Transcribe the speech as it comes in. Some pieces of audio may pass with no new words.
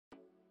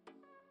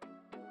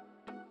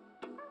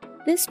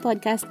This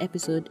podcast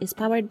episode is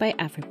powered by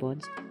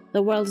AfriPods,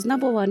 the world's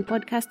 #1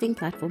 podcasting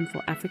platform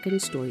for African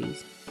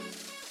stories.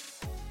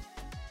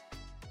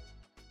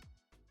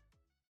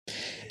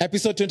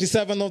 Episode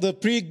 27 of the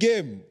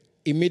pre-game.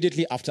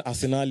 Immediately after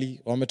Arsenali,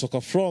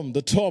 wametoka from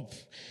the top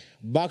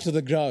back to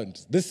the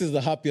ground. This is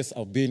the happiest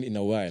I've been in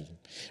a while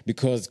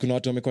because kuna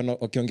watu wamekuwa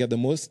wakiongea the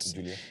most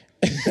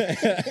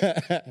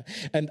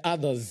and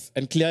others,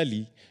 and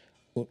clearly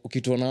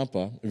ukituona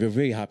hapa, we're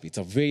very happy. It's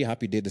a very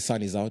happy day. The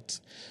sun is out.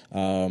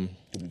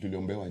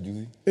 Tuliombewa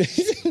juzi.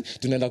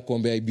 Tunaenda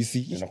kuombea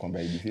IBC. Tunaenda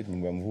kuombea IBC,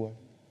 tumeombewa mvua.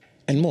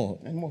 And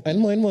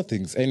more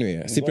things.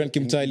 Anyway, Cyprian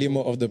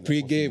Kimtai-Limo of the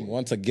pre-game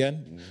once again.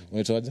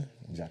 Unaitwaje?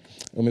 Jack.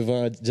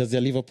 Umevaa jezi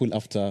ya Liverpool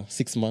after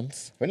 6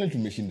 months. Finally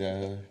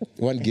tumeshinda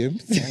one game.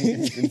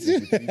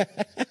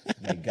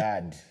 My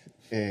God.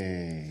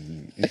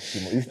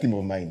 This team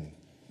of mine.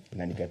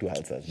 Nanika two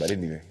houses, but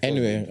anyway,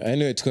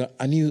 it's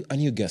a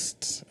new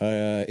guest.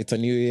 It's a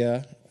new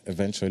year.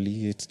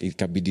 Eventually, it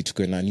can be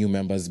to new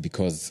members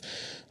because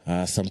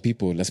some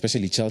people,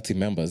 especially Chelsea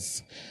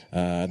members,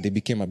 they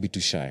became a bit too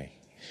shy.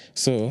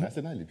 So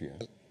Arsenal,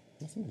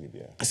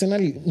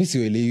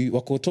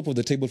 wako top of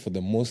the table for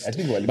the most,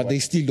 but they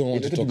still don't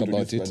want to talk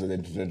about it.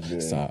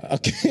 So,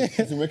 okay.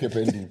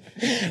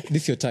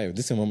 This is your time.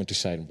 This is your moment to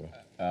shine, bro.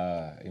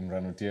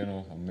 Imran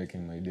Okoth, I'm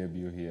making my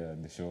debut here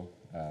at the show.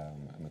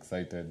 I'm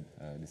excited.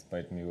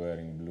 Despite me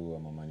wearing blue,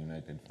 I'm a Man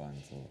United fan,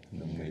 so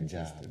don't get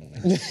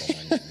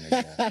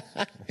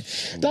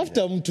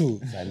Tafuta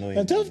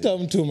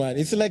mtu, man.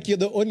 It's like you're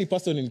the only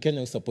person in Kenya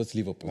who supports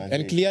Liverpool. Man,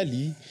 and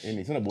clearly...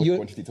 It's not about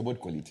quantity, it's about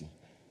quality.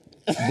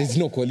 There's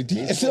no quality.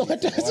 One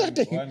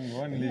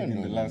league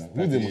in the last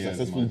 30 Who's the most years,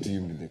 successful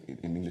team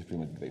in English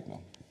Premier League right now?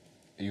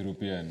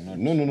 European, not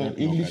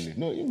English. locally.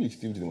 No, English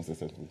team is the most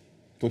successful.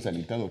 Totally,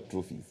 in terms of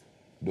trophies.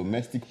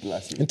 Domestic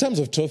plus. In terms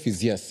of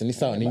trophies, yes, ni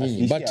sawa ni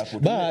nyinyi. But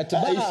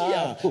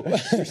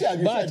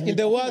in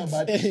the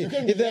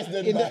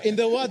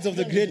words of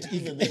the great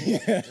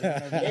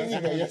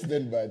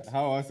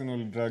how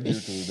Arsenal dragged you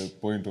to the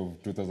point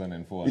of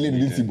 2004.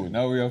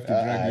 Now we have to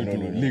drag you to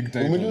league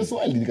titles.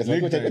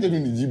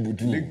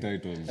 League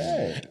titles.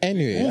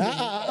 Anyway,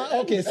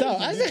 okay, so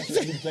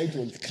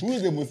who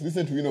is the most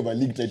recent winner of a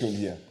league title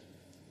here?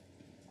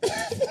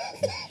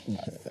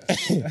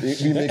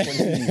 We may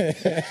continue.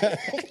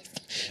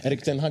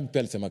 Eric Ten Hag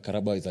pia alisema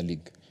Carabao is a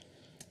league.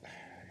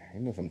 I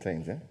know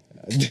sometimes,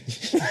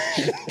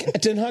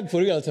 Ten Hag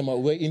for real alisema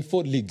we're in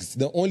 4 leagues.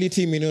 The only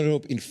team in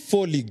Europe in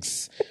 4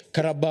 leagues.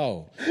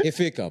 Carabao,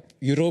 FA Cup,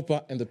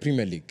 Europa and the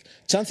Premier League.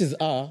 Chances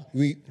are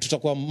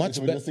tutakuwa much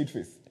better.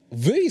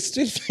 Very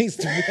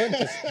straight-faced, to be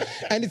honest.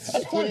 And it's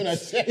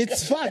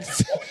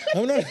facts.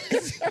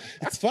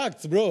 It's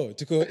facts, bro.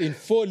 To go in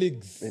 4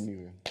 leagues.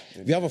 Anyway.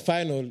 We have a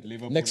final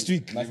next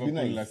week.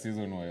 Liverpool last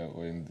season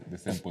were in the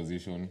same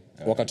position.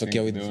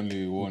 They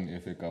only won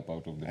FA Cup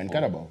out of the 4. And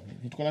Carabao,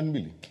 the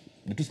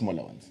 2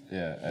 smaller ones.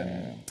 Yeah,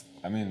 and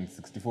I mean,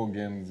 64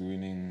 games,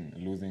 winning,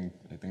 losing,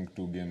 I think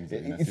 2 games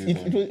in a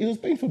season. It was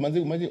painful.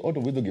 Imagine out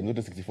of the games, not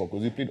 64,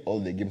 because we played all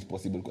the games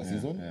possible per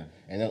season. Yeah.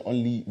 And then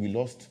we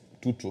lost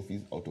 2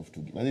 trophies out of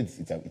 2 games.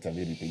 It's a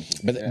very painful.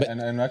 But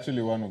and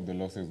actually one of the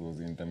losses was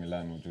Inter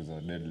Milan, which was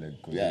a dead leg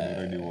because they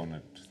already won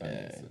at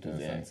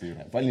San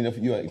Siro. Funny enough,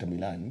 you are Inter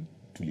Milan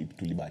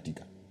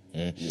tulibahatika.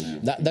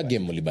 That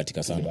game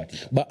ulibahatika sana.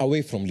 But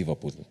away from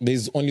Liverpool,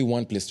 there's only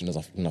one place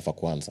tunafaa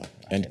kuanza,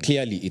 and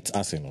clearly it's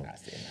Arsenal.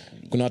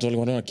 Kuna watu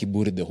walikuwa na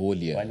kiburi the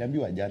whole year.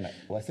 Waliambiwa jana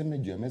waseme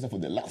juu ya meza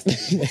for the last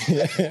time.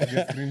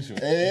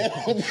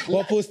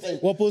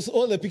 Post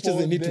all the pictures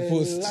they need to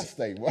post. Last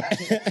time.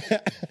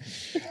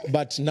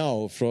 But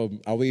now,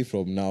 away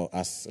from now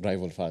as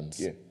rival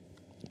fans,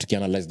 to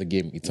analyze the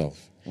game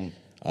itself.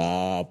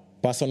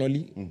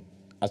 Personally,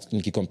 as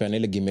nikicompare na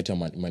ile game yetu ya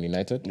Man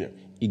United,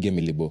 hii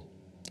game ilibo.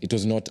 It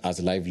was not as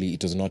lively,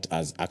 it was not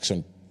as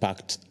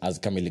action-packed as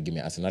kama ile game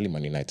ya Arsenal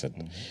Man United.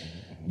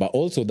 But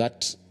also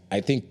that,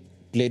 I think,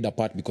 played a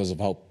part because of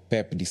how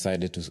Pep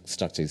decided to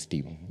structure his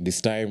team.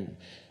 This time,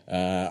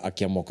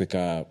 akiamua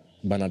kuweka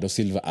Bernardo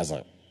Silva as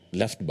a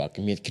left back,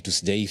 kitu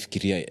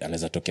sijaifikiria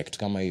anaweza tokea kitu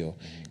kama hiyo,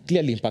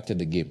 clearly impacted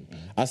the game.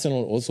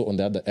 Arsenal also on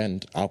the other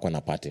end hawakuwa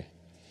na pate.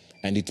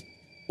 And it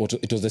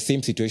was the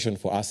same situation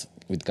for us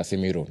with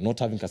Casemiro. Not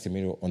having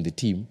Casemiro on the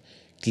team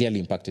clearly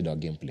impacted our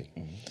gameplay.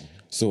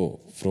 So,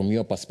 from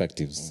your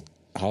perspectives,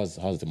 how's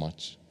the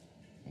match?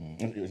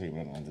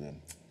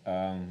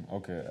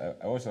 Okay,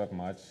 I watched that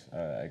match.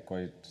 I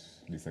quite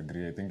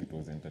disagree. I think it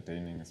was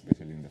entertaining,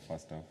 especially in the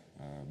first half.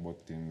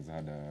 Both teams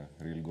had a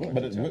real goal.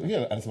 But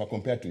anasema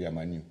compared to your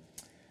Man U.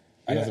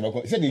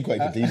 Said equal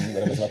entertaining,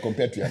 but anasema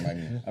compared to your Man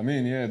U. I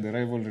mean, the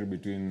rivalry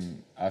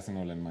between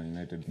Arsenal and Man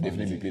United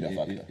definitely played a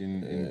factor.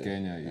 In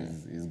Kenya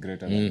is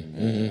greater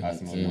than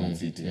Arsenal and Man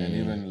City. And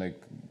even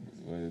like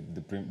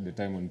the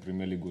time when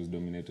Premier League was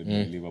dominated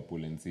by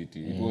Liverpool and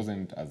City, it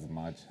wasn't as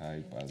much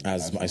hype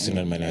as Arsenal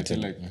and Man United.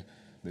 I feel like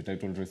the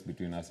title race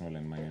between Arsenal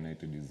and Man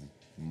United is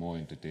more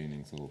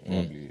entertaining, so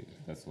probably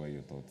that's why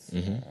your thoughts.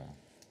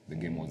 The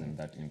game wasn't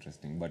that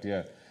interesting. But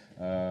there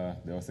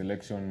was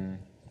selection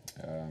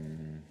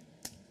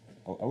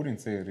I wouldn't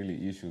say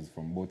really issues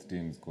from both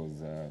teams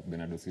because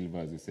Bernardo Silva,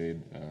 as you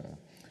said,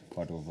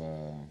 part of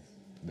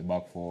the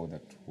back four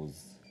that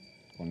was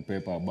on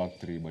paper a back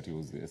three, but he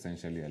was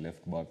essentially a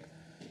left back.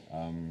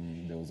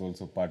 There was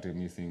also Partey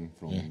missing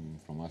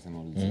from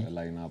Arsenal's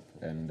lineup,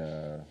 and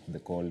the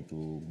call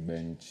to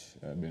bench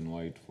Ben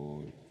White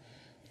for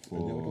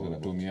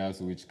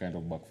Tomiyasu, which kind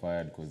of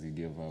backfired because he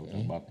gave out a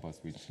back pass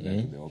which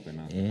led to the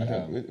opener.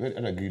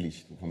 And a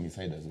Grealish from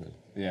inside as well.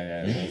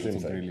 Yeah,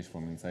 also Grealish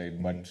from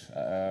inside. But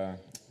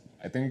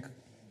I think,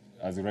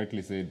 as you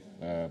rightly said,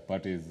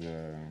 Partey is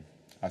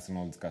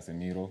Arsenal's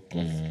Casemiro.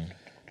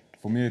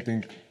 For me, I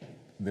think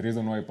the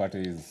reason why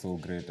Partey is so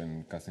great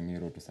and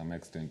Casemiro to some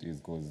extent is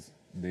because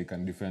they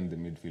can defend the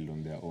midfield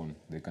on their own.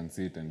 They can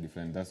sit and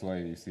defend. That's why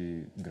you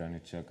see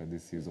Granit Xhaka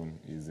this season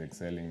is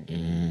excelling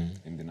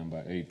in the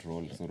number 8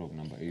 role, sort of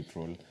number 8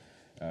 role.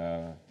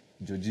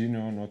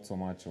 Jorginho, not so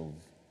much of...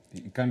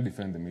 He can't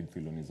defend the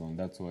midfield on his own.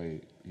 That's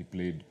why he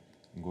played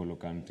N'Golo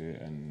Kante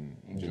and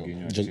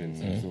Jorginho at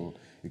Chelsea. So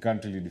he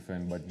can't really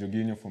defend. But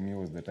Jorginho, for me,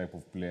 was the type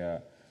of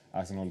player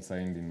Arsenal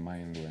signed in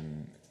mind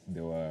when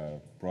they were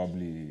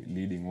probably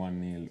leading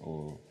 1-0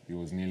 or it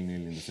was 0-0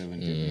 in the 70th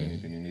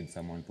minute and you need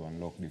someone to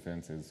unlock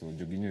defenses. So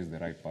Jorginho is the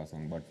right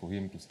person. But for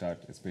him to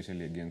start,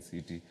 especially against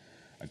City,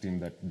 a team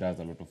that does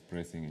a lot of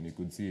pressing, and you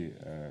could see,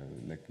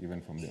 like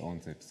even from the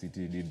onset,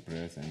 City did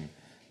press, and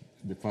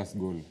the first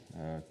goal,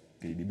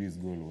 KDB's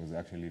goal, was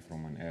actually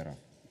from an error.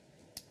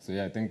 So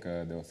yeah, I think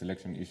there were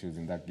selection issues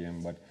in that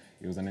game, but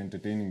it was an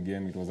entertaining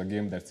game. It was a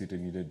game that City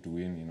needed to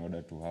win in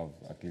order to have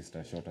at least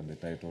a shot at the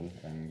title.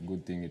 And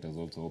good thing it has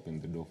also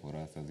opened the door for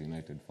us as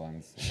United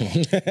fans.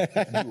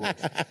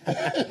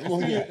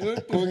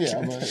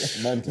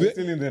 We're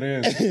still in the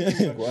race.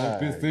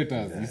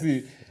 Status. You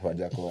see, for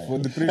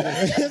the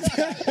previous...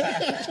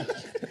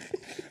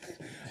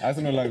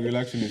 Arsenal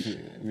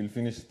will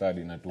finish third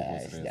in a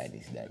two-horse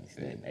race.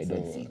 I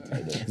don't see it.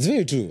 It's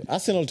very true.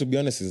 Arsenal, to be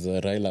honest, is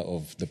the Raila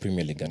of the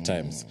Premier League at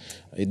times.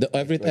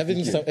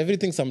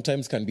 Everything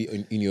sometimes can be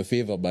in your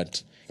favor,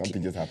 but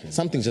something just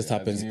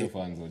happens. Azimio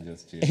fans will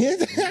just cheer.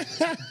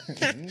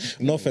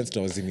 No offense to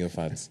Azimio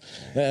fans.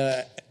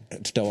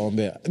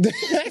 Tutawaombea.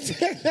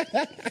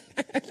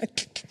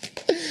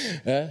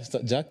 So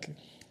Jack?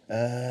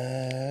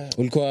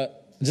 Ulikuwa...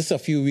 Just a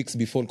few weeks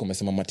before,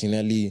 umesema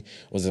Martinelli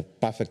was a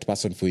perfect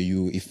person for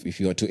you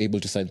if you were able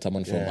to sign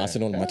someone from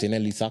Arsenal.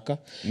 Martinelli, Saka.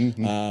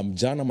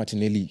 Jana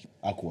Martinelli,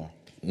 Aqua.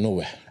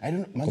 Nowhere. I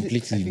don't know.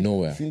 Completely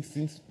nowhere.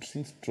 Since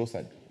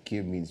Trossard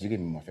came in, you gave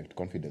him affect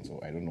confidence,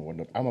 or I don't know what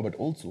not. But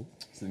also,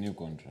 it's a new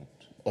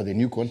contract. Or the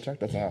new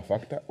contract, that's another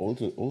factor.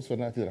 Also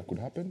another thing that could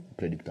happen,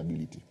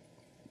 predictability.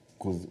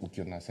 Because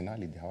ukiona Arsenal,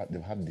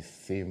 they've had the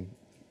same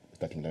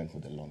starting line for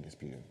the longest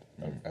period.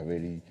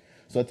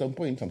 So at some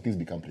point, some things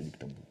become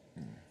predictable.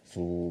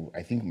 So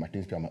I think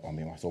Martin's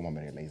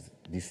realize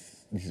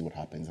this is what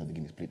happens as the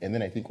game is played. And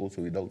then I think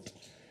also without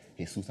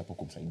Jesus hapo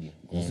kumsaidia.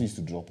 Jesus used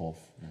to drop off.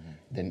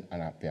 Then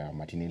anapea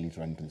Martinelli to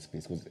run into the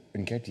space. Because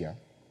Nketiah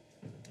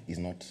is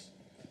not...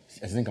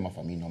 I think kama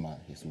Firmino ama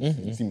Jesus.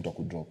 Si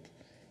mtu drop.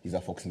 He's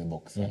a fox in the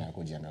box.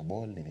 Anakojianga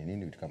ball,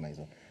 vitu kama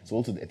hizo. So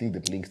also I think the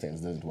playing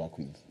styles doesn't work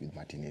with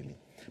Martinelli.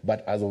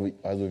 But as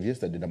of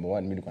yesterday, number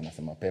one, mimi nilikuwa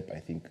nasema Pep,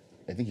 I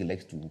think he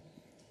likes to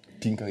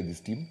tinker with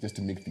his team just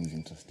to make things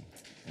interesting.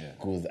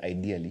 Because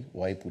ideally,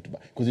 why put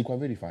back? Because it was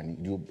very funny.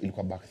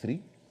 Ilikuwa back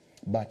three,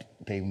 but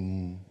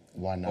time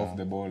one off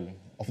the ball.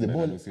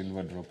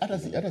 Silva dropped.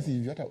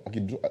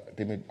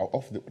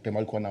 Time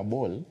alikuwa na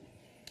ball,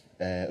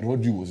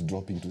 Rodri was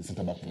dropping to the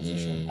center back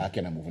position.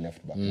 Ake na move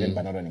left back. Then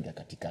Bernardo anaingia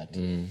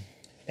katikati.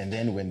 And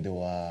then when they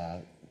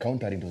were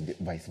countering, it was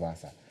vice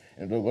versa.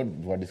 And what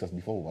we discussed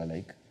before, we were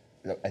like,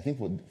 I think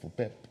for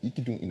Pep,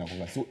 ikitu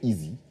inakuwa so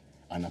easy,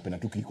 anapenda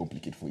tu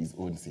complicate for his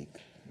own sake.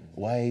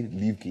 Why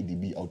leave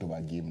KDB out of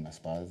a game na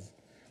Spurs?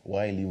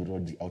 Why leave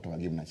Rodri out of a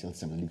game na Chelsea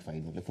Champions League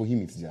final? Like for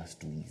him, it's just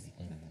too easy.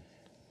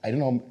 I don't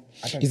know.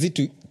 Is it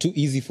too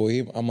easy for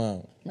him?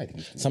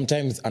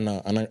 Sometimes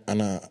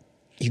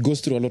he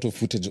goes through a lot of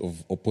footage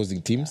of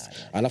opposing teams.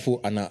 Alafu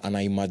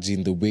ana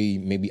imagine the way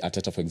maybe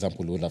Arteta, for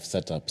example, would have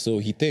set up. So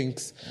he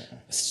thinks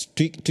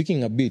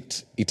tweaking a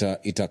bit,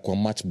 itakuwa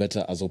much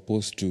better as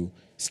opposed to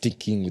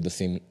sticking with the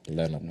same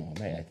lineup. No,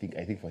 I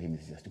think for him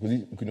it's just because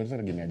you could notice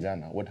again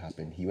Jana, what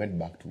happened? He went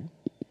back to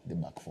the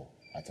back four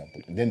at some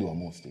point. And then they were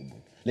more stable.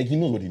 Like he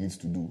knows what he needs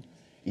to do.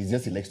 It's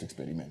just he likes to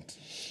experiment.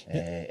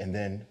 And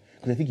then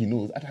because I think he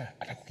knows ata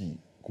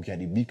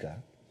kukiadibika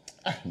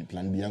ni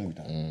plan B yangu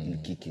it'll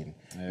kick in.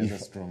 He's a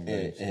strong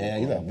guy.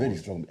 He's a very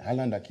strong.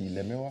 Haaland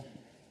akilemewa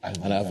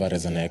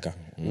Alvarez anaeka.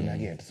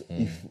 So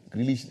if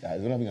Grealish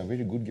is not having a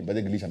very good game, but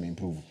then Grealish may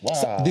improve. Wow.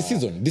 So this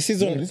season,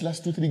 no, these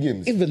last 2-3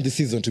 games. Even this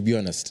season, to be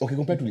honest. Okay,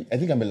 compared to I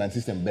think Ambelan's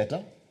system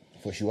better,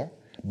 for sure.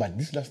 But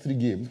these last 3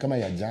 games, kama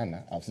ya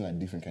jana, I've seen a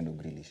different kind of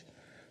Grealish.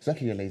 So I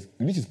can realize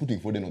Grealish is putting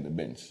Foden on the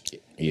bench.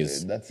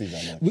 Yes. That says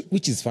a lot.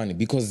 Which is funny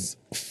because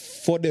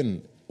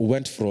Foden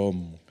went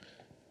from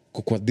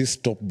kukwa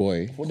this top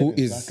boy who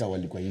is Saka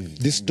walikuwa hivi.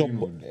 this top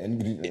boy.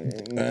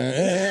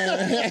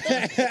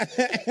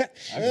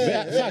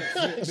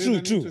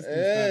 True.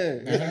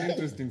 There's an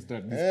interesting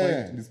stat.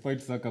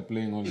 Despite Saka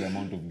playing all the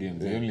amount of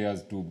games, he only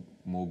has 2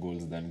 more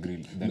goals than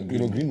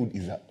Greenwood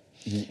is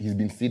he's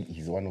been said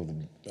he's one of the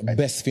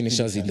best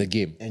finishers in the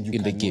game. And you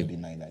in the cannot game.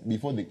 deny that.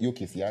 Before the hiyo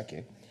kesi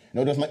yake.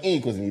 Now it was my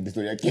because in the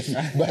story yake.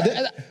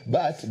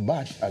 But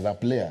as a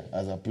player,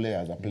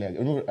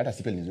 you know, hata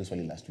Sipel is just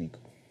last week.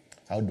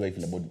 How do I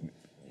feel about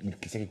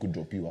Kiseki could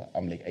drop you?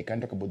 I'm like, I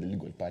can't talk about the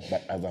legal part,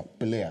 but as a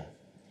player,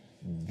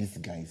 this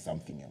guy is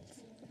something else.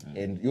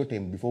 And your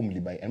time before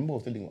Mulibai, I remember I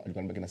was telling you,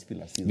 back in a spill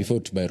last season. Before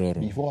to Bayroro.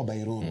 Before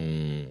Bayroro.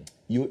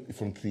 You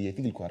from 3, I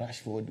think it was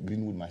Rashford,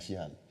 Greenwood,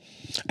 Martial.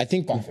 I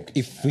think perfect.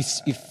 if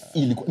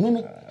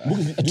No.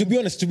 To be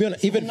honest,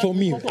 even for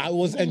me, I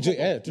was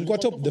enjoying. Tulikuwa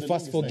top the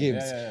first 4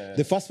 games.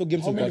 The first 4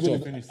 games tulikuwa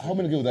top. How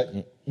many goals that?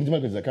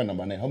 Ntimal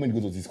number 9. How many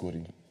goals was he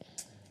scoring?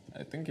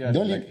 I think he had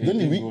like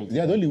 18 goals.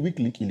 The only weak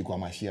link ilikuwa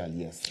Martial,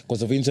 yes.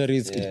 Because of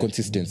injuries,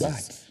 inconsistencies.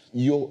 But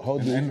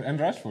and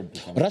Rashford.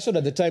 Rashford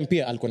at the time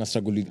pia alikuwa na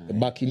struggle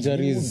back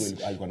injuries.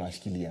 Alikuwa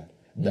anashikilia.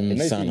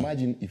 And I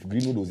imagine if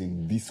Greenwood was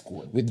in this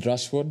squad with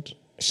Rashford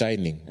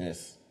shining.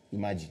 Yes.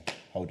 Imagine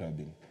how it would have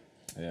been.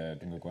 Yeah, I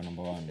think alikuwa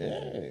number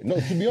 1. No,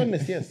 to be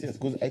honest, yes,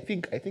 because I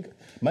think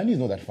Man is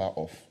not that far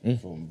off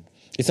from.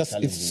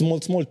 It's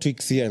small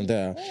tweaks here and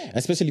there,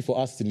 especially for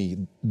us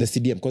in the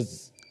CDM,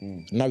 because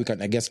now we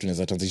can, I guess,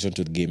 transition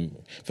to the game.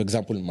 For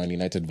example, Man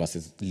United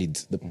versus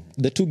Leeds,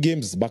 the 2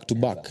 games back to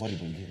back,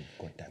 Horrible game.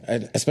 God damn it.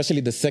 and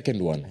especially the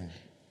second one.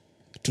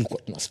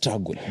 Tulikuwa tuna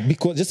struggle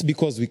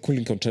because we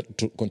couldn't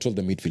control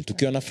the midfield.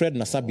 Tukiwa na Fred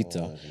na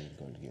Sabitzer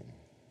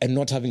and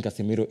not having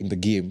Casemiro in the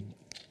game,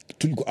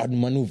 tulikuwa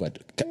outmaneuvered.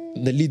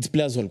 The Leeds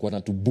players walikuwa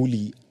na to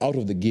bully out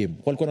of the game.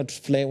 Walikuwa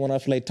na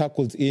fly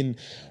tackles in,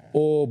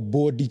 or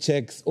body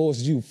checks, or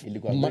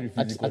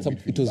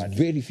it was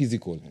very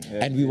physical,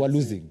 and we were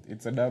losing.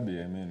 It's a derby.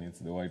 I mean, it's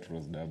the White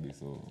Rose derby,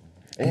 so.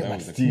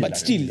 But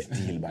still,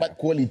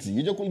 quality.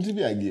 You just quality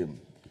be a game.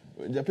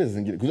 Japanese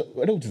zingine.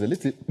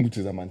 Let's say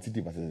Man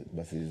City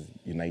versus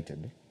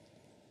United.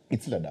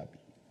 It's still a derby,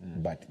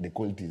 but the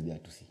quality is there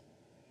to see.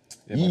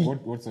 Yeah,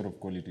 but what sort of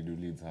quality do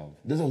Leeds have?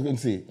 That's what I was going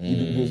to say.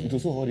 It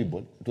was so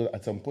horrible. It was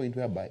at some point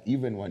whereby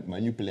even my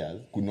new players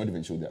could not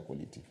even show their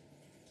quality.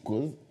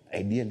 Because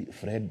ideally,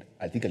 Fred,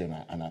 I think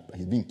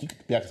he's being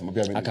kicked.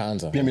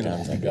 Akaanza.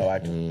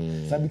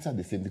 Sabitzer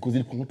the same. Because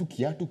he'll to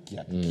kiatu.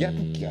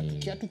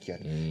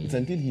 It's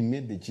until he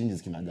made the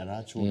changes in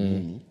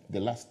Agaracho, the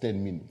last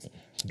 10 minutes.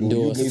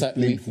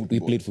 We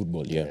played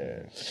football,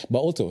 yeah. But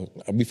also,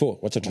 before,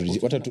 before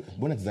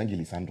when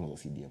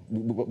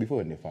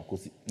they far,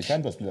 because the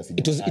time was played as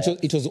CDM.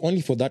 It was only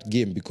for that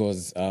game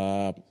because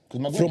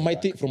from my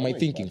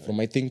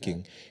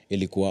thinking,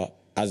 ilikuwa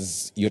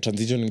as you're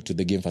transitioning to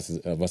the game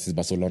versus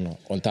Barcelona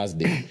on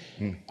Thursday,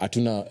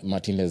 Atuna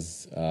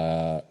Martinez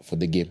for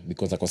the game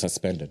because I was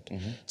suspended.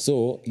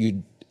 So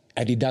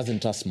and he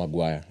doesn't trust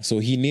Maguire. So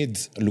he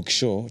needs Luke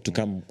Shaw to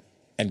come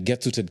and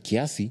get suited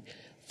kiasi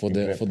for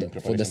the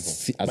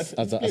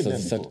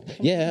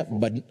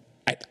but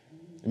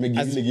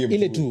as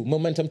ile tu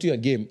momentum to your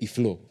game if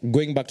flow.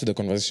 Going back to the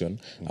conversation,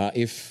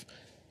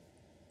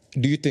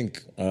 do you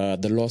think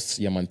the loss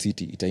ya Man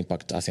City ita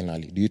impact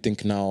Arsenal? Do you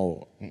think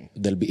now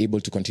they'll be able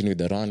to continue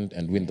the run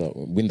and win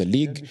the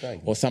league,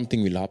 or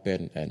something will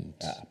happen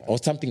or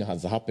something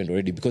has happened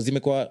already? Because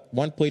imekuwa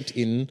 1 point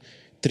in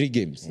 3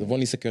 games. They've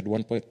only secured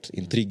 1 point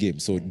in 3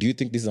 games. So do you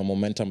think this is a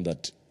momentum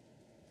that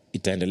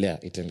itaendelea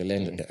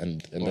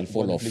and they'll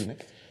fall off?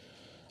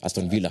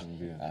 Aston Villa.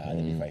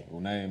 They'll be fine.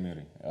 Unai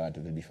Emery.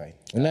 They'll be fine.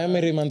 Unai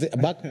Emery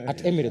back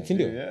at Emirates,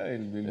 indio? Yeah,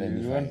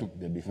 you want to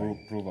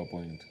prove a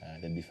point.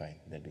 They'll be fine.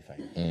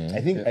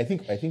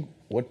 I think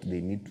what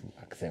they need to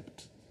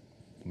accept,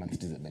 Man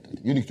City is a better team.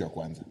 Unique to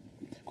kwanza.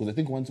 Because I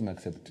think once you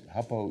accept,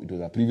 it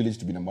was a privilege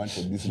to be number 1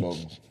 for this long,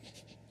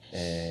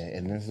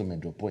 and then some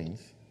draw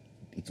points,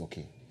 it's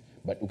okay.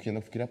 But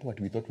ukianafikira hapo what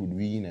we thought would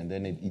win and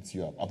then it eats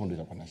you up, hapo ndio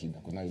itakuwa na shida.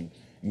 Because now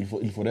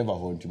you'll forever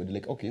haunt you. But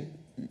like, okay,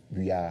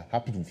 we are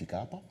happy to fika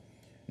hapa.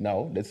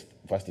 Now let's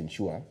first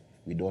ensure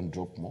we don't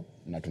drop more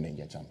na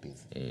tunaingia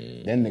Champions.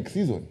 Then next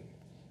season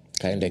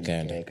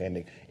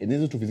kaende. And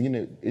these two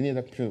zingine any other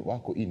option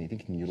wako in, I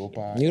think in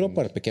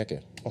Europa peke yake.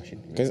 Oh shit.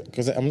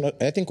 Because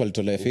I think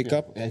walitolewa FA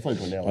Cup. Yeah,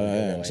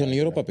 walitolewa. So ni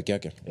Europa peke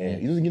yake.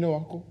 Hizo zingine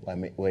wako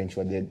we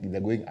ensure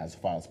they're going as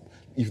far as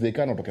if they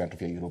can not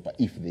to Europa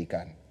if they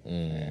can.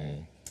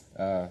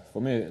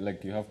 For me,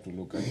 like, you have to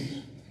look at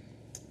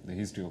the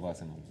history of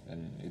Arsenal,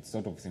 and it's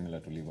sort of similar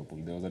to Liverpool.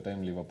 There was a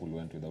time Liverpool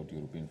went without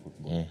European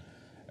football,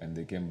 and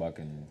they came back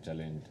and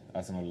challenged.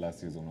 Arsenal last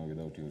season were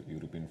without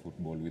European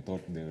football. We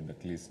thought they would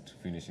at least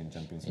finish in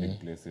Champions League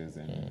places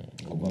and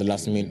go back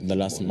the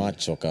last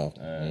match, okay.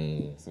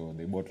 So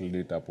they bottled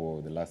it up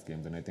over the last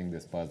games, and I think the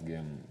Spurs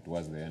game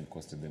towards the end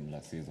costed them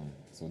last season.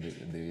 So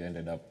they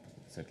ended up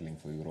settling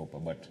for Europa,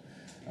 but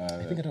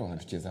I think I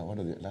want to chase one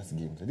of the last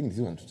games. I think this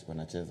one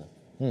wanacheza.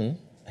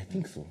 I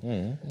think so.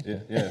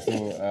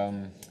 So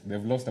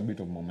they've lost a bit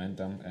of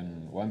momentum,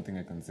 and one thing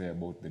I can say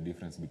about the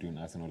difference between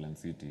Arsenal and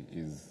City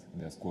is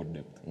their squad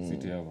depth.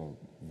 City have a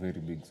very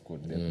big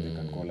squad depth. They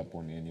can call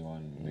upon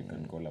anyone. They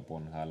can call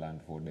upon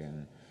Haaland,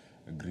 Foden,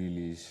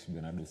 Grealish,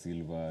 Bernardo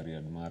Silva,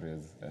 Riyad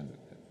Mahrez, and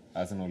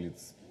Arsenal,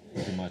 it's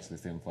pretty much the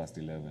same first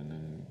 11,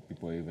 and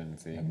people are even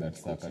saying that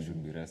Saka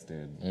should be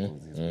rested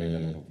because he's played a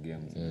lot of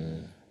games.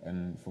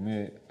 And for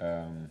me,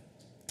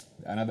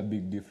 another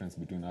big difference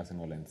between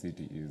Arsenal and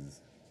City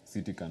is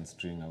City can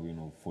string a win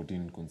of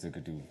 14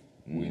 consecutive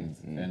wins.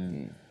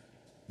 And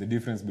the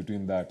difference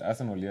between that,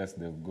 Arsenal, yes,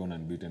 they've gone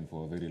unbeaten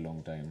for a very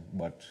long time,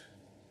 but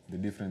the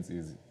difference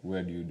is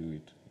where do you do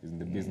it? In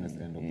the business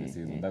end of the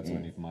season. That's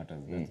when it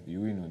matters.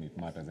 You win when it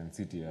matters, and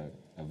City are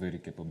very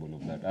capable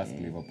of that. Ask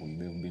Liverpool,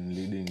 they've been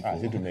leading. But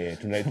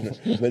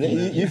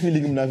if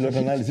feeling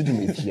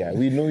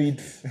we know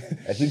it.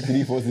 I think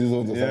 3-4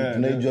 seasons or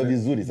something.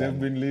 They've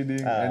been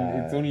leading,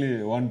 and it's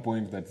only 1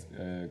 point that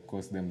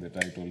cost them the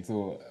title.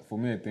 So for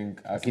me, I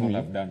think Arsenal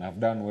have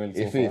done well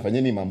so far.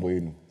 Fanyeni mambo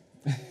yenu.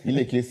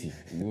 Ile kesi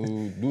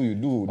do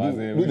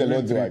the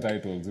Lord's work.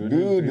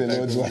 Do the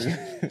Lord's work.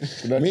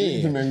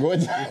 Me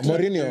tumengoja.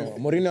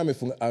 Mourinho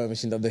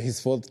ameshinda his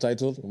 4th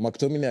title.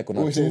 McTominay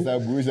akona 2.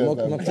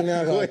 McTominay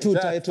akona 2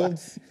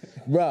 titles.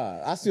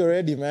 Bruh, ask you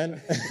already,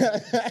 man.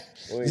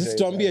 Just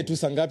tuambie tu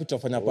sangapi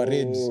tutafanya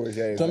parade.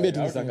 Tuambie tu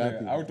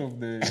sangapi. Out of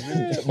the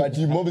but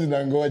you mobs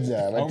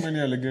nangoja. How many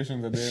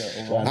allegations are there?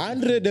 Over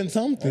 100 and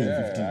something.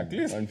 Yeah, at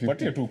least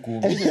patia tu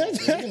 10.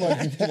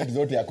 150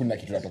 zote hakuna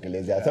kitu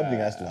natokelezea. Something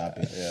has to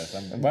happen. Yeah,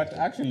 something. But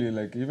actually,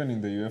 like even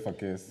in the UEFA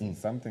case,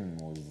 something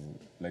was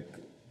like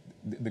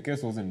the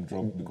case wasn't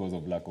dropped because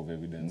of lack of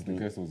evidence. The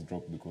case was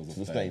dropped because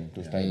of time.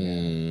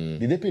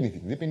 Did they pay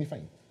anything? Did they pay any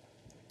fine?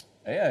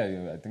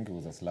 Yeah, I think it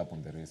was a slap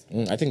on the wrist.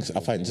 I think a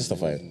fine, just a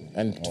fine.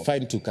 And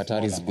fine to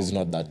Qatar is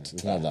not that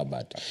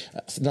bad.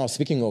 Now,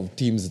 speaking of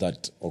teams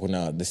that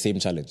are the same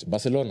challenge,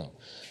 Barcelona,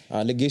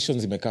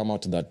 allegations may come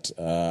out that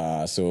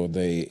so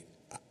they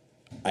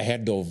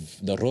ahead of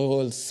the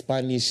Royal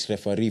Spanish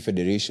Referee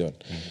Federation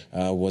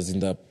was in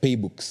the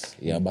paybooks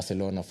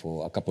Barcelona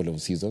for a couple of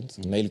seasons.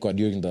 Na ilikuwa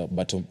during the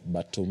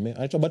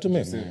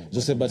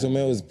Jose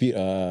Bartomeu's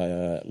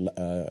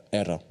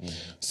era.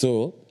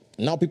 So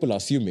now people are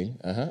assuming,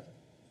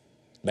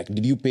 like,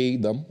 did you pay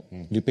them?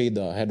 Did you pay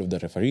the head of the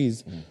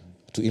referees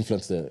to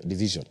influence the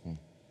decision?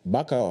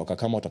 Baka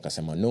wakakama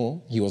wakasema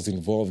no, he was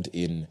involved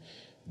in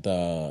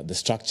the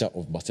structure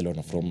of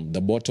Barcelona from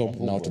the bottom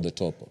now to the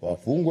top.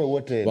 Wafungwe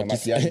wote na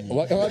matiani.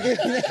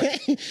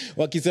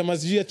 Wakisema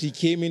sijui he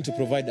came in to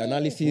provide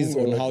analysis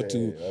on how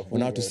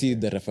to see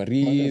the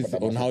referees,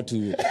 on how to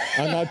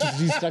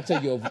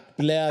restructure your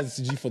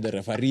players for the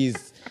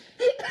referees.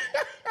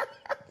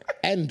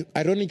 And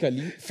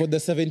ironically, for the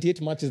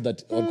 78 matches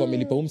that walikuwa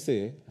melipa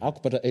umse,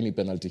 hakupata any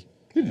penalty.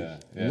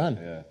 None.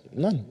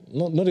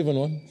 Not even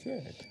one.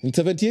 In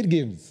 78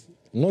 games,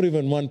 not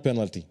even one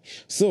penalty.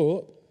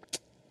 So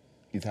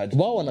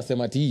wao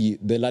wanasema ati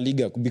the La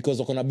Liga because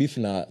wako na beef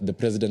na the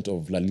president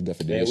of La Liga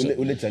Federation.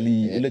 Ule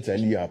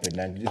chali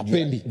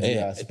hapendi.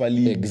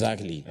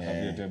 Exactly.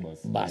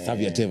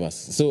 Javier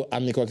Tebas. So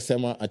amekuwa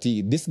akisema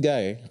ati this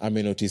guy, I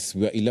may notice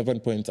we are 11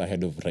 points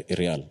ahead of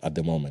Real at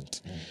the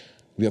moment.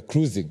 We are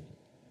cruising.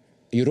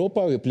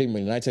 Europa, we're playing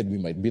Man United, we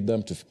might beat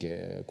them to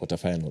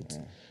quarterfinals.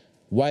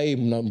 Why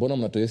mbona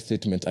mnatoa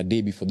statement a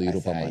day before the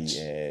Europa match?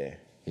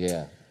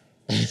 Yeah.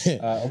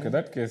 Okay,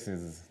 that case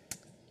is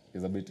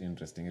a bit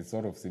interesting. It's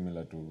sort of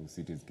similar to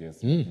City's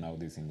case. Now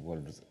this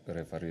involves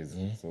referees.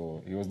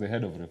 So he was the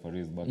head of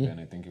referees back then.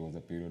 I think it was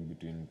a period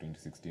between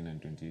 2016 and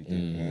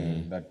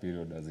 2018. That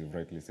period, as you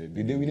rightly said.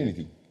 Did they win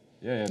anything?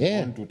 Yeah,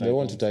 they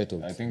won 2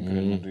 titles. I think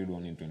Real Madrid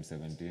won in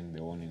 2017.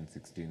 They won in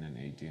 16 and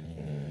 18.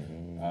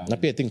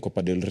 Napi, I think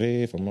Copa del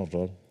Rey, if I'm not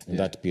wrong, in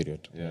that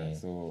period. Yeah,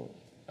 so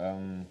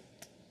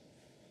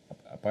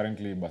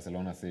apparently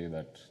Barcelona say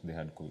that they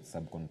had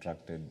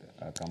subcontracted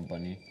a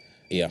company.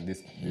 Yeah.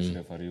 This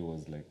referee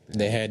was like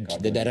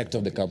the director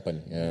of the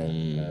company.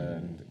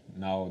 And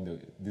now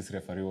this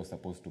referee was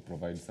supposed to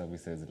provide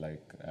services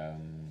like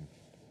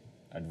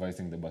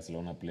advising the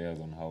Barcelona players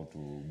on how to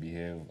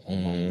behave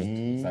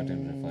amongst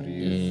certain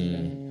referees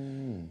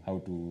and how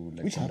to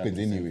which happens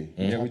anyway.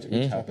 Yeah, which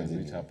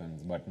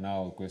happens. But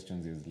now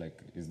questions is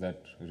like, is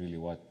that really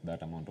worth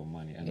that amount of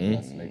money? And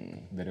plus, like,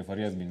 the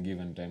referee has been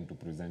given time to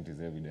present his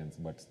evidence,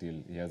 but still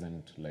he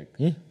hasn't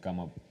come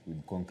up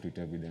with concrete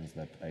evidence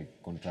that I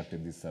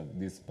contracted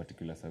this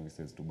particular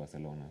services to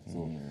Barcelona.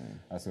 So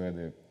that's where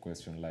the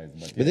question lies.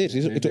 But yeah,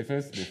 they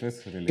face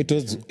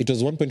it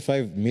was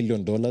 $1.5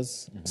 million.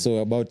 So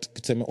about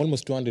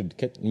almost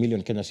 200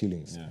 million Kenya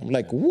shillings. I'm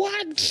like,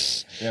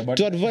 what? Yeah, but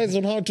to advise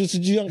on how to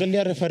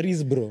angalia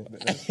referees, bro.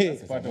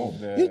 That's part of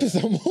the... You'll pay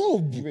some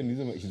mob.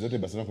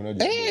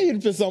 You'll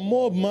pay some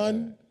mob,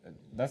 man.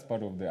 That's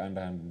part of the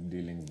underhand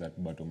dealings that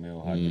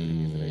Bartomeu had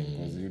in his reign.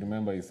 Because you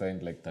remember he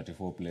signed like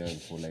 34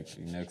 players for like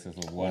in excess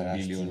of 1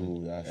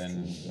 billion.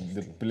 And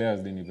the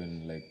players didn't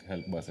even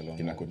help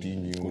Barcelona.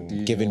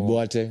 Coutinho, Kevin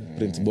Boate,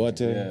 Prince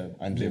Boate.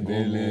 Andre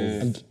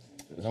Gomez.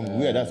 Some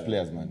weird ass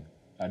players, man.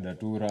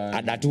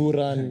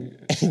 Adaturan,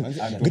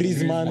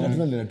 Griezmann.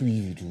 Tunaona tu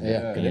hivi tu.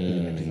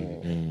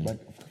 But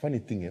funny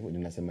thing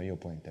ninasema hiyo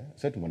point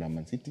sasa tumeona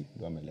Man City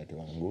ndio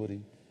ameletewa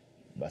ngori,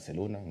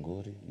 Barcelona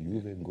ngori,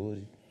 Juve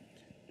ngori.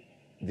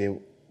 The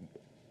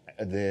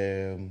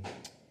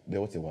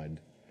what's the word?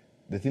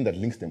 The thing that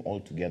links them all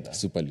together.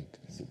 Super League.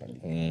 So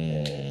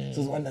I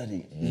was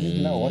wondering,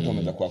 now what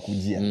wameanza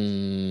kuakujia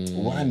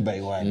one by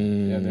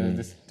one. Yeah,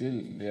 they're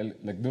still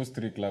like those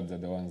three clubs are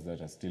the ones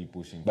that are still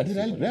pushing. But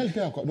Real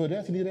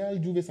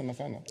Juve sana.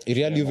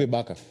 Real Juve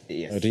Barca.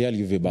 Yes. Real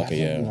Juve Barca,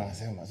 yeah.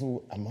 Nasema,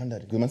 so I'm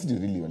wondering, because Man City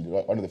is really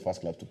one of the first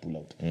clubs to pull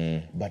out.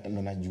 But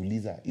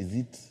najiuliza, is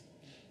it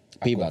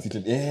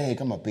Payback.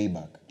 Kama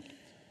payback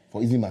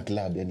for hizi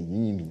club, yani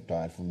nyinyi ndio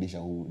tutawafundisha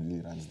who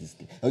really runs this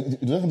thing.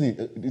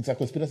 It's a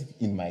conspiracy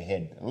in my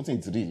head. I'm not saying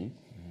it's real,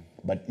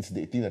 but it's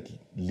the thing that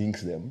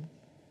links them,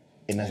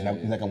 and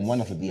it's like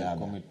one after the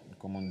other.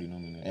 Common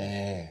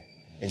denominator.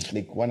 It's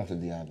like one after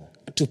the other.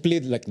 To play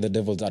like the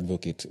devil's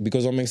advocate,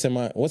 because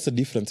what's the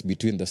difference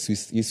between the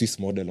Swiss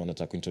model on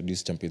attack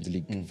introduce Champions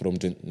League from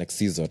next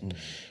season,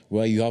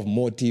 where you have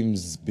more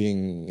teams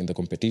being in the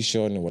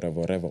competition,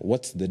 whatever.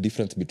 What's the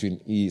difference between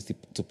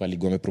Super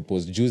League when we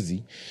proposed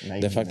juicy,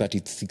 the fact that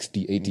it's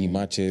 60, 80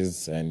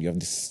 matches and you have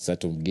this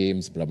set of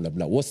games, blah blah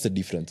blah. What's the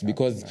difference?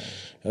 Because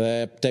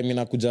time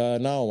inakuja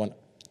now.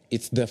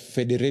 It's the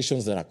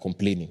federations that are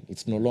complaining.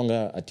 It's no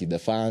longer at the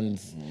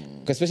fans.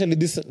 Especially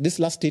this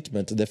last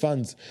statement, the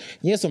fans,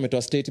 yes, wametoa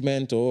a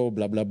statement,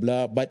 blah, blah,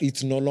 blah, but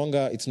it's no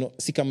longer,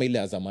 si kama ile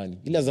azamani.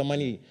 Ile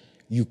azamani,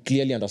 you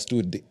clearly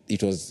understood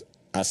it was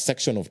a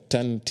section of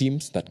 10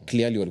 teams that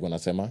clearly walikuwa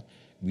nasema,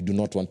 we do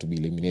not want to be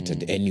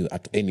eliminated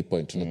at any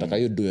point. Tunataka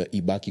hiyo ndio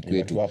ibaki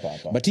kwetu.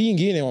 But hii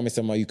ingine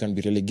wamesema you can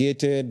be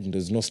relegated,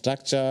 there's no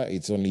structure,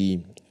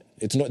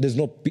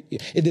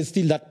 there's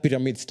still that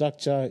pyramid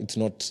structure. It's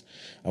not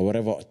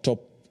whatever top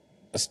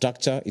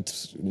structure.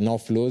 It's now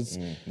flows.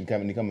 Ni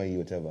kama hii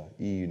whatever.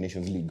 Hii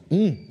Nations League.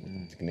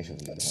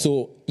 Nations League.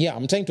 So yeah,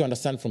 I'm trying to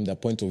understand from their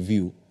point of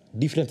view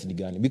difference ni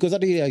gani, because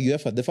at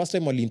UEFA the first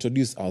time I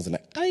introduced I was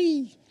like,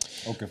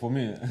 okay, for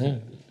me,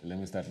 let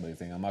me start by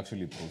saying I'm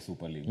actually pro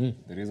Super League.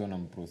 The reason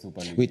I'm pro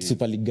Super League wait,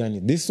 Super League gani?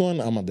 This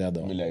one or the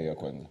other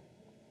one?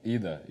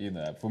 Either.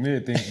 For me, I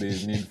think there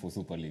is need for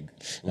Super League.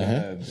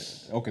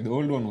 Okay, the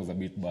old one was a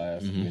bit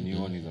biased. The new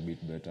one is a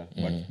bit better.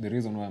 But the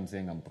reason why I'm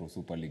saying I'm pro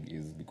Super League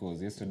is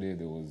because yesterday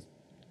there was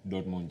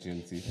Dortmund,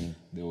 Chelsea.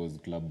 There was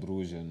Club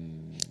Brugge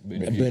and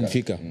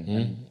Benfica.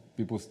 And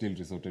people still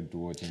resorted to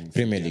watching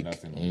Premier League.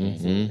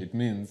 So it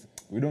means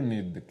we don't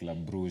need the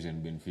Club Brugge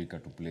and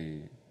Benfica to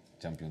play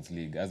Champions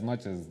League. As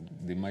much as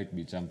they might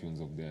be champions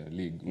of their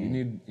league, we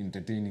need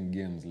entertaining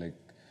games like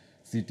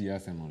City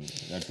Arsenal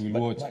that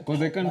we'll watch,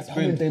 because I can't spend.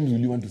 How many times will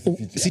you want to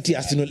see City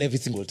Arsenal every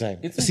single time?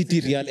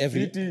 City Real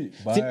every. City,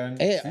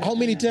 Bayern, how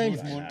many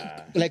times?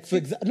 Like for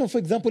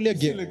example, a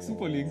game. Like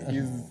Super League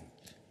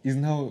is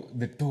now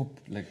the top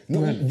like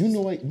 12. No, do you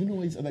know why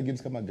these other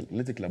games come?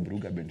 Let's say Club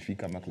Brugge,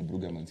 Benfica, Club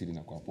Brugge, Man City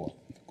na kwa poa.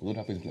 Because what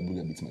happens Club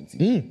Brugge beats Man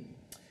City.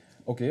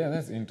 Okay, yeah,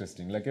 that's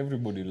interesting. Like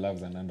everybody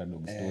loves an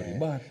underdog story,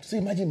 but so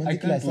imagine I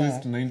can't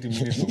waste 90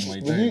 minutes of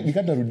my time. You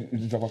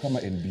can't kama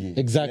NBA.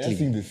 Exactly.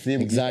 They're the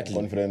same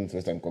conference,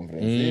 Western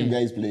Conference. Same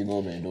guys playing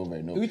over and over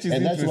and over. Which is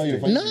and that's why you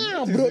find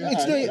bro,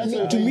 it's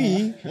not to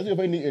me. That's why you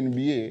find in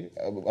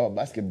NBA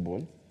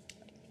basketball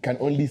can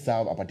only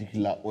serve a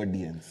particular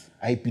audience.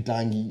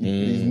 Aipitangi.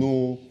 There's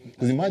no,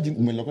 because imagine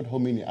when you look at how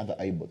many other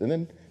eyeballs. And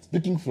then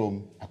speaking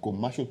from a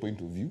commercial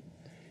point of view,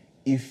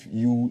 if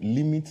you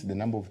limit the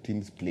number of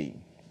teams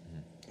playing,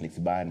 like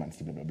Bayern, Man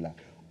City, blah, blah, blah.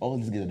 All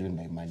these guys are driven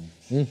by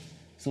money.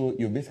 So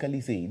you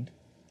basically said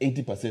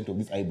 80% of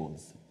these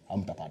eyeballs are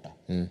mtapata.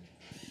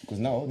 Because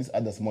now these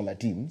other smaller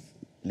teams,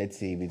 let's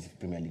say if it's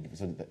Premier League,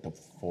 so the top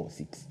 4 or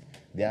 6,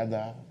 the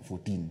other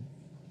 14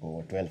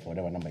 or 12,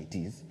 whatever number it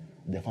is,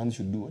 the fans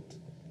should do it.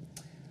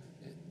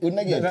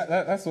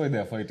 That's why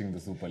they're fighting the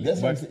Super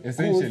League. But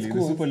essentially,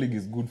 the Super League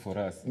is good for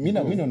us.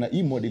 Mina na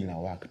hii model ina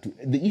work.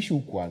 The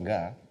issue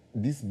kuanga,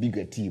 these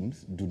bigger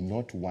teams do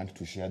not want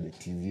to share the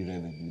TV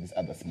revenue with these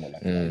other smaller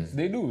clubs.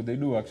 They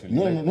do actually.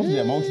 No, not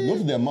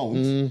the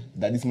amount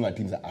that these smaller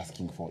teams are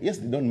asking for. Yes,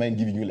 they don't mind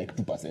giving you like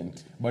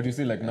 2%. But you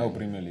see, like now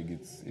Premier League,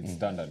 it's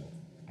standard.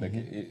 Like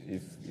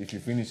if you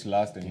finish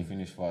last and you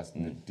finish first,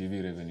 the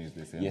TV revenue is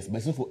the same. Yes,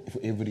 but so for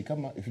every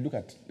if you look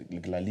at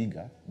like La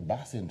Liga,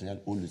 Barca and Real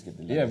always get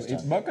the largest.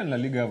 Yeah, Barca and La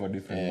Liga have a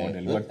different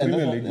model, but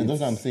Premier League is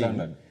standard.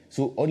 Saying.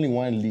 So only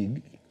one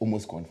league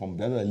almost confirmed.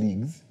 The other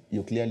leagues,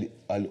 you clearly,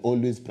 I'll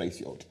always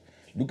price you out.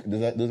 Look,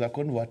 there's a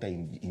converter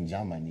in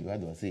Germany where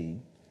they were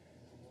saying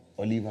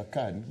Oliver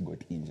Kahn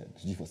got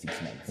injured for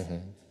 6 months.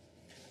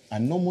 A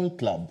normal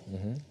club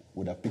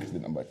would have picked the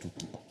number 2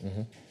 keeper.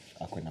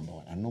 Number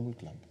 1. A normal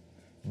club.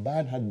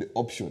 Bayern had the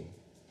option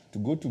to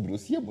go to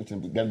Borussia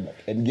Mönchengladbach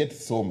and get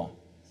Sommer,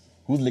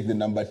 who's like the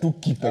number 2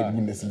 keeper in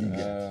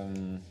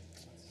Bundesliga.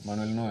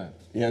 Manuel Neuer.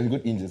 Yeah, he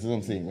got injured. That's what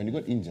I'm saying. When he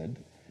got injured,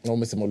 No,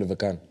 umesema Oliver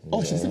Kahn.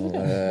 Oh, she's God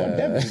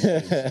damn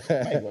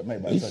it. My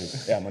bad, sorry.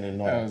 Yeah, man,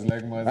 no. I was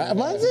like,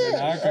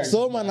 Manze,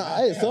 Soma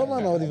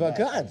na Oliver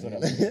Kahn.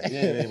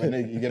 Yeah, but no,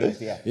 you get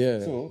it. Yeah.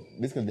 So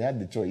basically, they had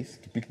the choice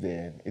to pick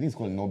I think it's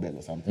called Nobel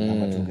or something.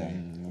 Number 2 guy.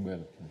 Nobel.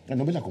 And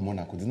Nobel ako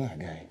Monaco. There's not a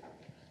guy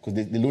because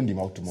they loaned him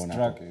out to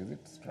Monaco. Strake, is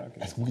it Strake?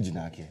 Asikumbuki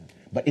jina yake.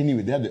 But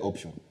anyway, they have the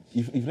option.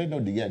 If right now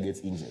the guy gets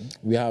injured,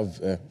 We have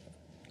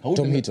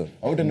Tom Heaton.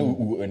 I wouldn't know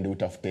when they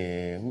would have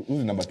who's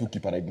the number 2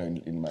 keeper right now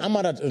in my.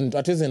 Ama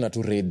atuweze na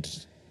to raid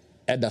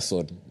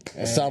Ederson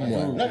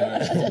someone.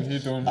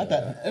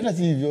 Let's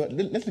see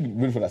if let's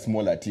go for a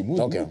smaller team.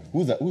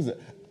 Who's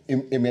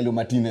Emilio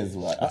Martinez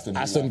or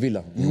Aston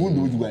Villa. You won't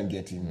be able to go and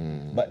get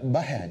him. But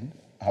Bayern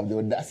have the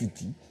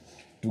audacity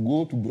to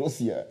go to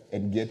Borussia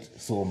and get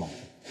Soma.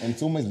 And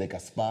Soma is like a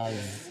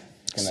Spurs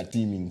kind of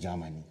team in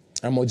Germany.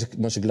 I'm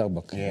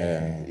Mönchengladbach.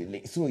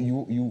 Like, so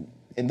you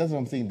and that's what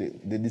I'm saying.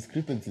 The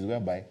discrepancies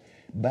whereby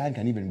Bayern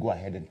can even go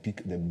ahead and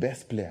pick the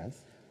best players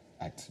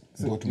at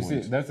Dortmund. You see,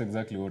 that's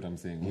exactly what I'm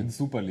saying. With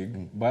Super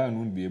League, Bayern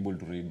won't be able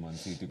to raid Man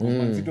City. Because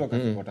Man City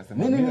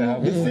watasema,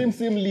 No. The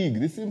same league.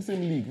 The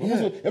same league. Yeah.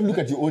 Also, have a look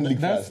at your own league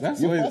first.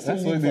 That's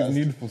why there's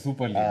need for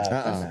Super League.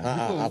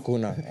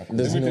 Hakuna.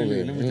 There's no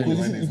way. Let me tell you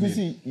why there's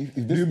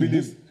need. Do you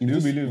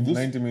believe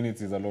 90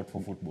 minutes is a lot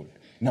for football?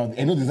 Now,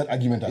 I know there's that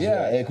argument as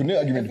well. I could no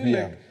argument I feel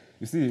here. like,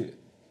 you see,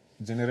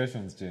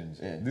 generations change.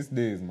 These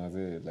days,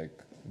 like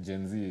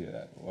Gen Z,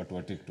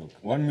 what TikTok.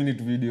 1 minute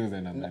videos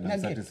and I'm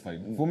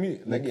satisfied. For me,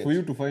 like for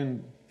you to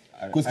find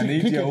an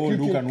 8-year-old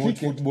who can watch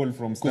football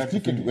from start to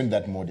finish. Went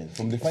that model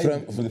from the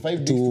 5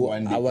 days to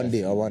 1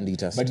 day. A 1 day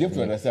test. But you have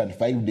to understand,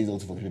 5 days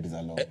also for cricket is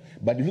a lot.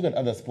 But if you look at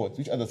other sports,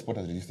 which other sport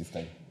has reduced this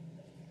time?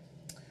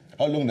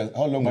 How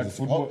long was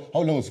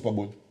Super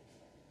Bowl?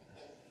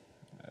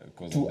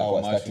 2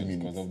 hours, 30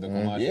 minutes. Because of the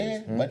commercials.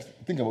 Yeah, but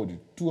think about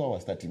it. 2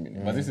 hours, 30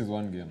 minutes. But this is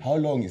one game. How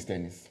long is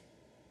tennis?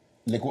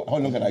 Like, how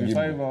long can I give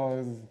 5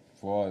 hours,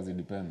 4 hours, it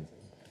depends.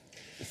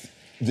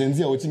 Gen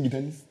Z are watching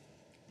tennis?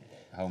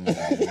 How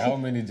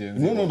many Gen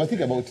Z? No, but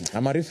think about it.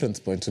 I'm a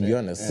reference point, to be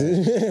honest.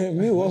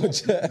 Me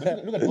watch.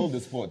 But look at all the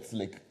sports.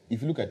 Like,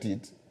 if you look at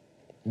it,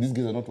 these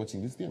guys are not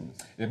watching these games.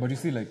 Yeah, but you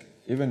see, like,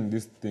 even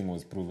this thing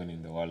was proven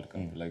in the World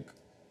Cup. Like,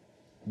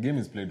 game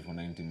is played for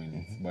 90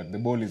 minutes, but the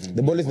ball is in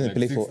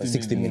play for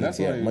 60 minutes.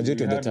 Yeah,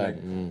 majority of the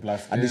time. Like,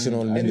 plus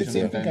additional 10, minutes. And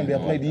the same thing can be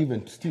applied World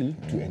even still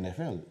to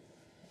NFL.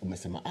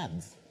 Umesema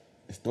ads.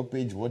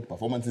 Stoppage, what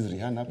performances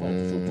Rihanna,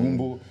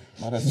 Tumbo,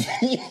 Mara.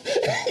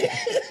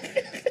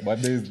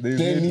 But there's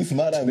tennis,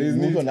 Mara,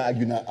 move on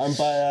argue na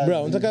umpire.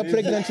 Bro, unataka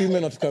pregnant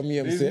women not come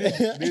here,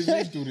 mse. There's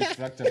need to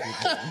restructure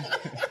football.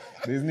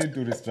 There's need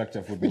to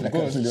restructure football.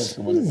 Because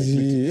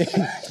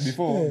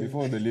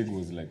before the league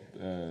was like,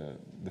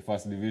 the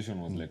first division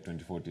was like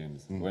 24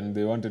 teams. When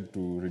they wanted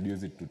to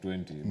reduce it to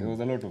 20, there was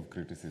a lot of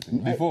criticism.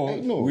 Before,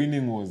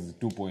 winning was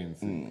 2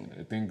 points.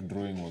 I think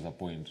drawing was a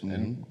point.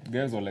 And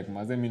guys were like,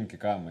 Mazemin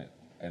Kikame,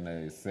 and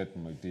I set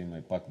my team, I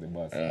park the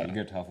bus, I'll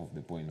get half of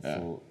the points,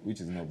 so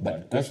which is not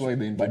bad. That's why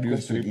they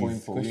introduced 3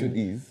 points for winning. The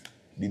question is,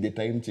 did the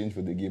time change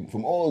for the game?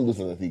 From all those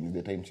other things,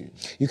 the time change.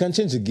 You can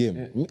change the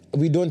game. Yeah.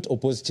 We don't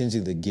oppose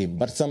changing the game,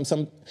 but for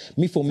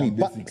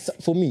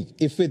me,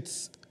 if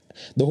it's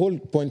the whole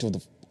point of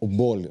the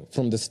ball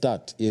from the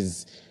start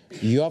is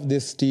you have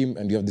this team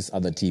and you have this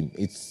other team.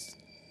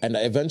 And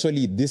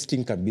eventually this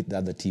team can beat the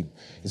other team.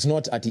 It's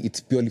not it's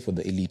purely for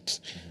the elite.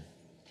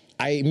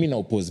 I mean,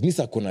 oppose.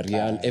 Misa kona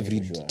Real every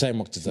time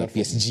wakicheza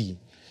PSG.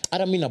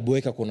 Ara mimi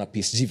naboeka kona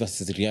PSG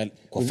versus Real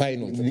kwa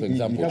finals, for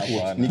example.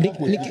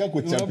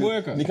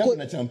 Nikapo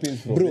na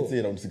champions from let's say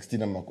around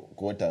 16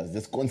 quarters,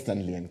 just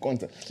constantly.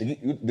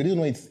 The reason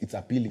why it's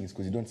appealing is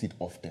because you don't see it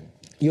often.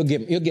 Your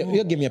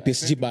game ya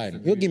PSG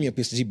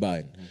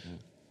Bayern.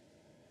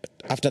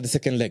 After the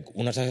second leg,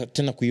 unataka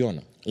tena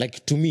kuiona.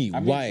 Like, to me,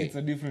 why? It's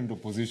a different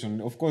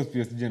opposition. Of course,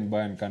 PSG and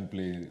Bayern can't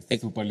play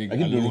Super League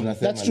alone.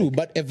 That's true,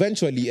 but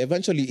eventually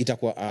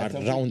itakuwa a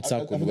round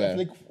circle where...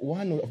 Like,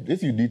 one of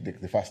this you did like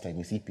the first time.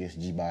 You see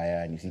PSG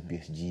Bayern, you see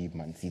PSG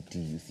Man City,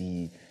 you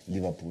see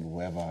Liverpool,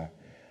 whoever.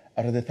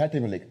 After the third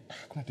time, you're like,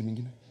 kuna timu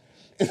ingine.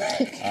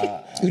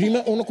 You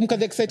remember, unakumbuka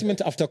the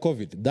excitement after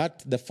COVID?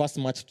 That the first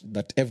match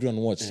that everyone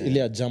watched, ile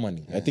ya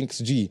Germany. I think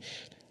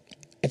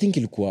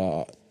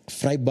ilikuwa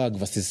Freiburg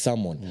versus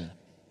someone.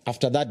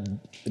 After that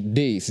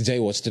day, sijai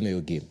watched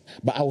another game,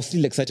 but I was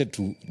still excited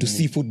to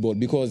see football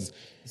because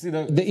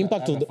the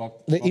impact of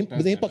the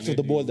impact of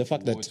the ball, the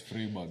fact that.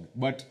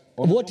 But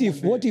what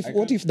if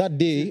that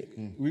day?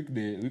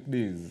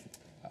 Weekdays,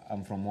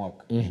 I'm from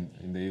work in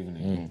the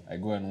evening. I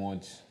go and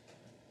watch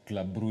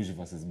Club Brugge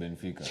versus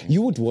Benfica.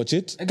 You would watch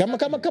it. Come.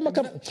 But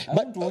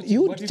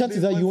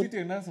chances are you would.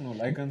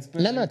 I can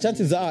spend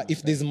chances are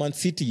if there's Man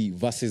City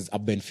versus a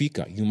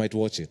Benfica, you might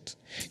watch it.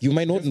 You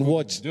might not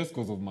watch just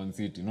because of Man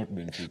City, not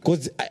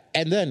Benfica.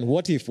 And then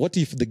what if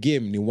the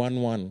game ni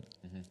 1-1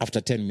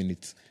 after 10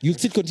 minutes? You'll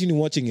still continue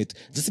watching it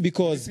just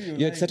because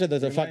you're excited at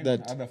the fact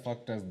that other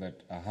factors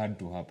that are hard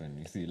to happen.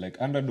 You see,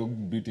 like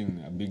underdog beating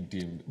a big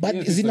team. But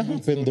is it not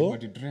happen though?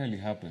 But it rarely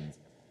happens.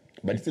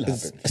 But it still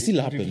happens.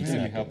 Still happens. It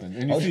really happens.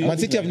 And you see, Man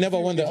City have never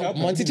won the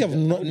Man City have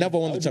never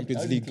won the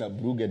Champions League. Club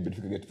Brugge and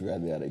Benfica get to where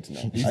they are right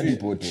now. And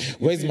Porto.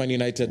 Where's Man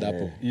United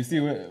Apple? you see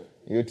where,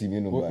 Your team,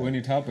 you know, when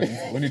it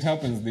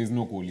happens, there's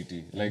no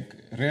quality. Like,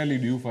 rarely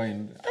do you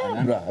find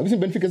bruh, have you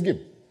seen Benfica's game?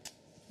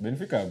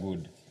 Benfica are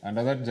good.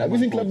 Under that German Have you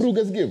seen Club coach,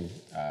 Brugge's game?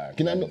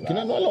 Can I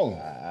know along?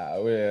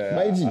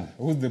 My G.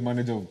 who's the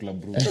manager of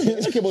Club Brugge?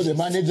 It's okay about the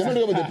manager, I'm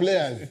not about the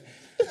players.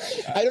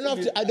 I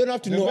don't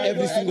have to know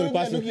every single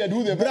person. Look at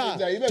who the Bruh,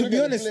 manager, to be look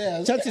at honest, the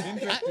players. chances.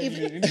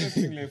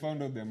 Interestingly, I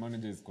found out their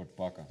manager is Scott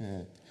Parker.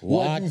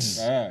 What?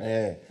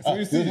 Yeah. So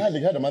you see- they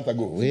had a month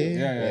ago.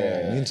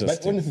 Yeah. But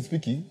Interesting. honestly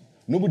speaking,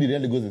 nobody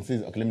really goes and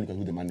says, okay, let me look at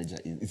who the manager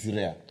is. It's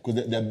rare.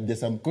 Because there's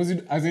some... Because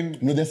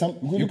there's some...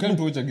 you can't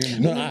watch a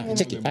game. No,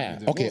 check it.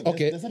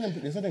 Okay.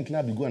 There's certain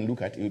club you go and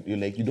look at, you're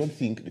like, you don't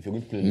think, if you're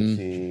going to play, let's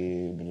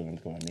say, I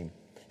don't know her name.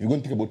 You're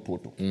going to think about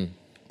Porto.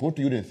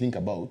 Porto, you don't think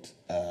about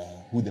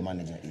who the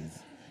manager is.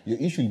 Your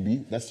issue will be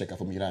that striker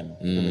from Iran,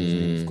 whatever his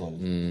name is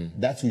called.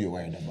 That's who you're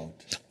worried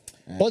about.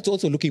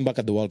 Also looking back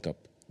at the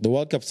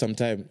World Cup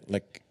sometime,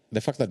 like the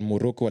fact that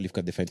Morocco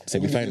qualified the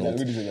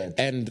semi-finals,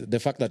 and the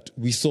fact that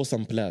we saw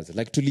some players,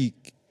 like Tuli,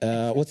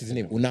 what's his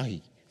name?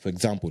 Unahi, for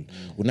example.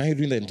 Unahi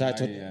during the entire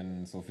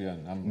and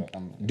Sofian.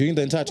 during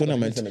the entire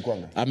tournament,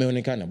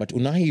 ameonekana. But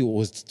Unahi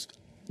was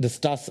the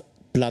star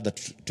player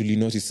that Tuli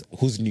noticed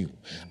who's new.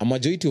 A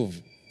majority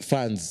of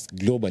fans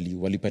globally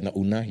walipenda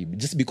Unahi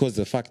just because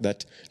the fact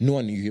that no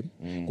one knew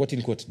him, quote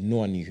unquote, no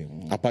one knew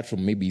him, apart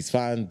from maybe his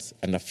fans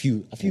and a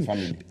few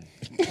Family.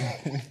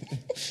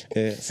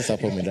 sasa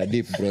hapo umeenda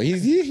deep bro.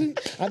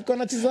 Alikuwa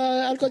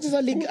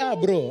anacheza League A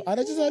bro.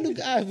 Anacheza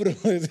League A bro.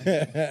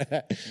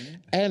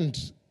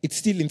 And it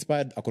still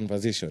inspired a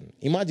conversation.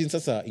 Imagine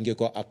sasa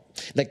ingekuwa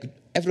like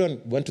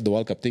everyone went to the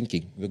World Cup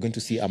thinking we're going to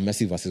see a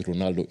Messi versus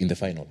Ronaldo in the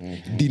final.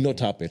 Did not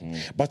happen.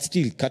 But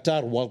still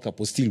Qatar World Cup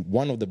was still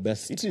one of the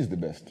best. It is the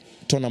best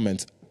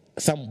Tournaments.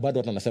 Some bado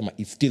watu wanasema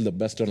it's still the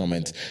best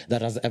tournament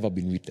that has ever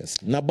been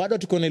witnessed. Na bado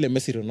tuko na ile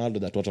Messi Ronaldo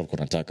that watu walikuwa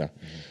wanataka.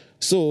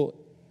 So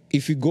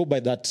if you go by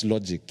that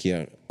logic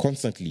here,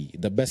 constantly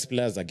the best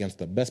players against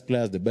the best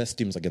players, the best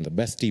teams against the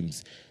best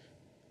teams.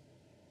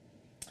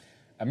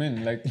 I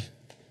mean, like,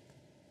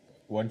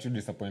 weren't you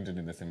disappointed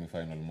in the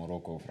semi-final,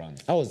 Morocco,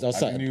 France? I was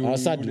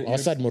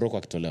sad Morocco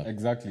akitolewa.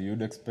 Exactly, you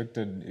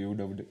would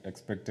have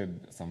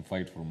expected some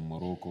fight from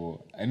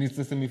Morocco, and it's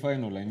the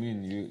semi-final. I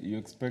mean, you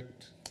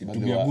expect it to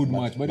be a good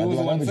match, but it was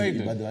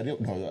one-sided. But the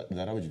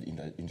ravaged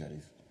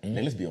injuries.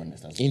 Like, let's be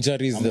honest.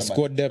 Injuries, the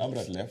squad depth.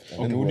 Amrabat left.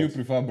 Okay, would you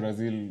prefer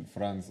Brazil,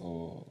 France,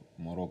 or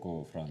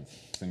Morocco, France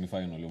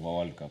semi-final over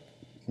World Cup?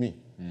 Me?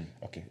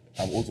 Okay.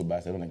 I'm also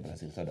biased. I don't like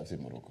Brazil, so I'd say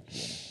Morocco, to be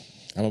honest.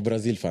 I'm a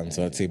Brazil fan,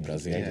 so I'd say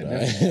Brazil.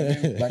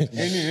 But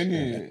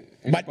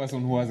Any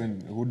person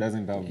who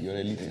doesn't have you're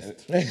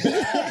elitist.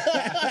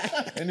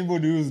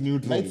 anybody who's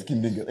neutral.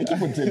 Light-skinned nigga. I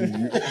keep on telling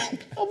you.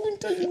 I've been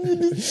telling you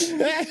this.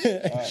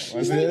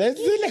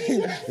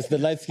 It's the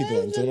light skin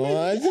one. So no,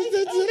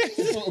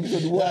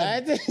 Episode 1.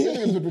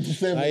 Episode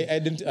 27.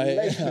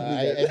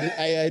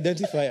 I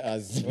identify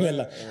as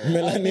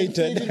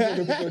melanated.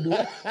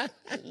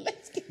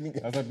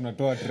 Sasa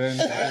tunatoa trend.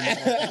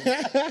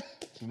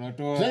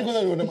 Trend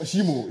kwanza ni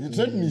mashimo.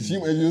 Trend ni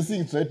shimo. As you're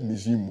seeing, trend ni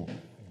shimo.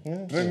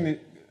 Trend ni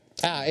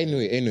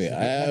Anyway.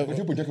 But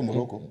you point to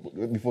Morocco,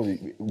 before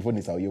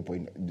this our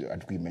point,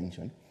 we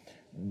mentioned,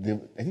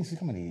 I think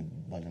kama ni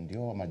Ballon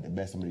d'Or, the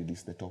best, somebody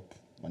list the top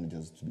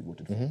managers to be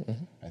voted for.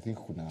 I think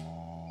kuna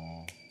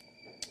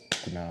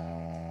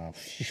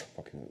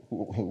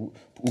who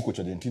coach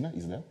Argentina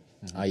is there.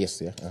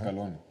 Yes, yeah.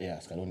 Scaloni. Yeah,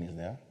 Scaloni is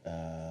there.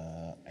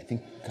 I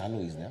think Carlo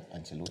is there.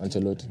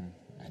 Ancelotti.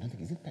 I don't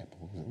think, is it Pep?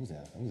 Who's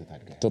the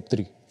third guy? Top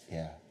 3.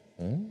 Yeah.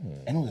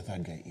 I know who the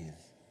third guy is.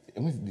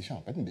 It was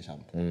Deschamps. I think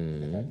Deschamps.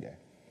 The third guy.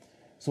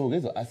 So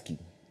guys are asking,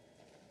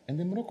 and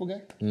the Morocco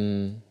guy?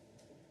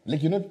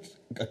 Like, you're not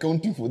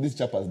accounting for this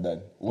chap has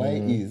done.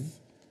 Why is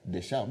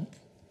Deschamps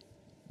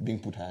being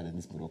put higher than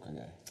this Morocco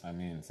guy? I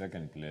mean,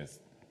 second place,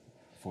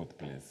 fourth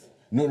place.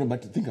 No,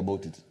 but think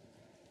about it.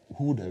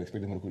 Who would have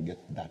expected Morocco to get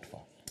that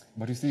far?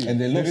 But you see, And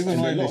they the lost, reason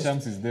and why they lost.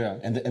 Deschamps is there.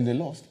 And they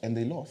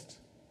lost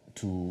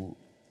to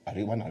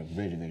one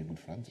very, very good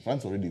France.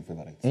 France already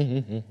favorites.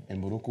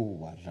 And Morocco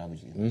were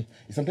ravaged.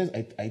 Sometimes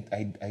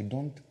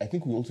I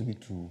think we also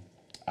need to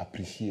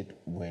appreciate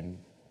when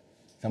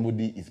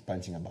somebody is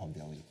punching above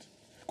their weight.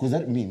 Because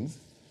that means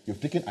you've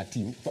taken a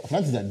team.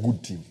 France is a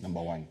good team,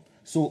 number one.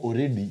 So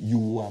already you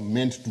were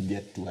meant to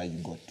get to where you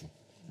got to.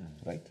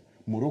 Right?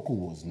 Morocco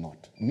was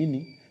not.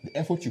 Meaning the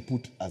effort you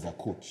put as a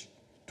coach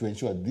to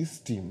ensure this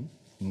team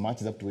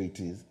matches up to where it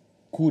is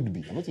could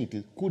be, I'm not saying it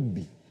is, could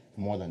be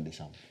more than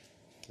Deschamps.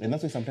 And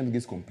that's why sometimes it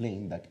gets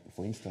complained that,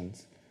 for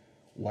instance,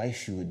 why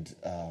should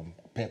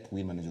Pep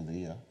win Manager of the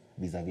Year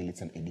vis-a-vis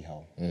Litz and Eddie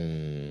Howe?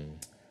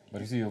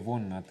 But you see, you've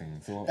won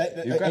nothing. So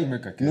you can't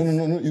make a case.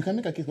 No. You can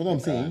make a case. What I'm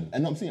saying,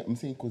 and I'm saying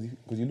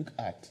because you look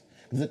at,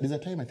 there's a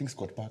time I think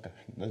Scott Parker,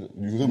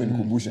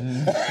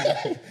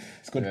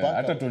 Scott Parker.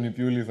 Hata Tony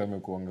Pulis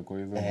amekuanga kwa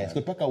hizo.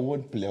 Scott Parker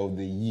won Player of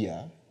the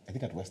Year, I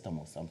think at West Ham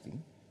or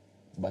something.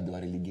 but they were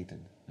relegated.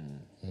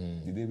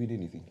 Did they win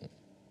anything?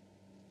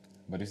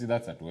 But you see,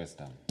 that's at West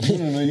Ham.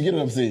 No, you get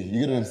what I'm saying.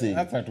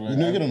 That's at West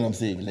Ham. You get what I'm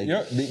saying. Like,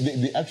 Yeah.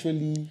 they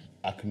actually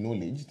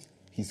acknowledged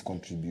his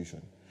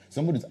contribution.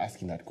 Somebody's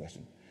asking that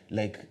question.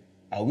 Like,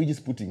 are we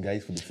just putting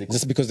guys for the sake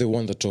Just because they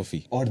won the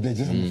trophy. or they're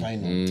just on the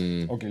final?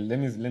 Okay, let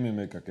me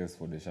make a case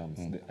for the Shams.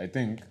 I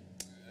think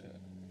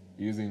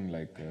using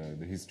like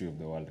the history of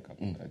the World Cup.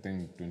 I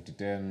think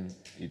 2010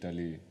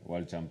 Italy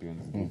world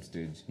champions group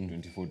stage.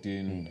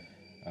 2014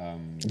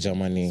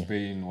 Germany.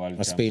 Spain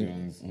world Spain.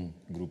 champions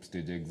group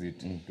stage exit.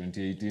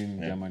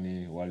 2018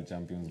 Germany world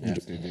champions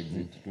group stage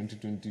exit.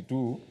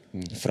 2022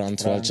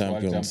 France world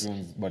champions.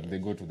 but they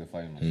go to the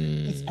final.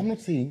 I'm not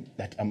saying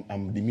that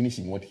I'm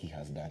diminishing what he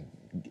has done.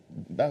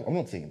 I'm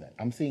not saying that.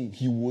 I'm saying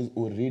he was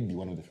already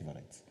one of the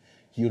favorites.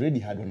 He already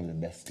had one of the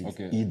best teams.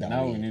 Okay, either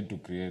now way. we need to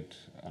create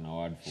an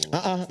award for.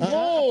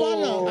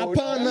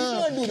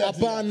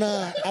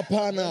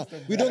 Apana.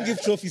 We don't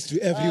give trophies to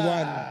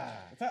everyone.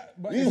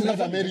 This is not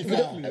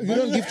America. We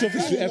don't give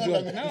trophies to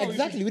everyone.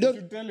 Exactly. We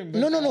don't.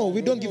 No.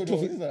 We don't give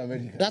trophies. This is not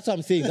America. That's what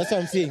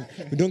I'm saying.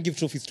 We don't give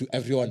trophies to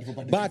everyone.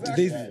 But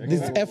there's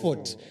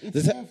effort.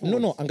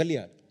 No,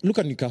 Angalia. Look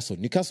at Newcastle.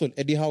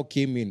 Eddie Howe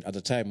came in at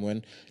the time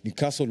when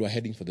Newcastle were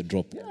heading for the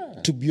drop.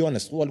 Yeah. To be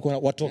honest, we're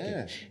talking.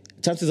 Yeah.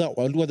 Chances are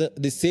we're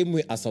the same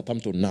way as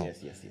Southampton now.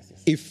 Yes.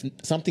 If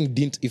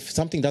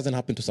something doesn't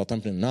happen to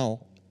Southampton now,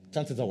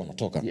 chances are we're not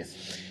talking. Yes.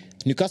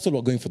 Newcastle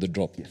were going for the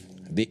drop. Yes.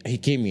 He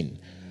came in.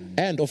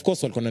 And of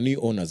course, we're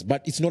new owners,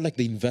 but it's not like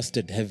they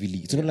invested heavily.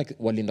 It's not like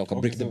Walinda can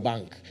break the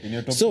bank. In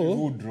your top three,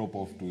 who would drop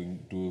off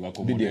to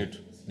accommodate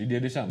Didier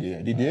Deschamps?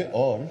 Yeah, Didier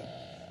or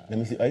let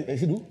me see. I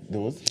see who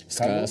there was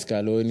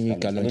Scaloni,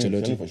 Carlo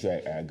Ancelotti. For sure,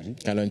 I agree.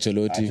 Carlo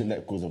Ancelotti. Actually,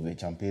 because of the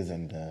Champions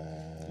and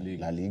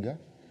La Liga,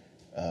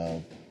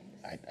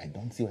 I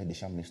don't see why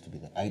Deschamps needs to be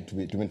there. I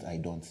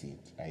don't see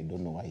it. I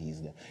don't know why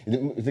he's there.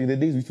 It's like the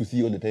days we used to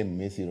see all the time: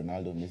 Messi,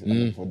 Ronaldo,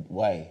 Messi.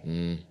 Why?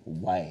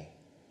 Why?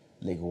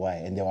 Like why?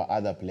 And there were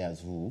other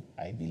players who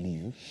I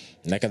believe,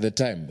 like at the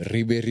time,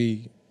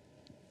 Ribéry,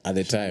 at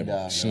the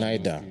time,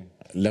 Schneider,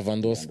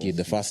 Lewandowski,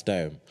 the first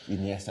time,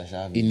 Iniesta,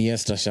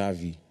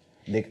 Xavi.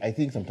 Like I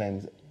think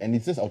sometimes, and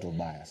it's just out of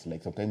bias.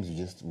 Like sometimes you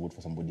just vote for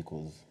somebody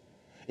because,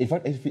 in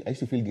fact, I used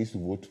to feel guys to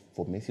vote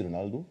for Messi,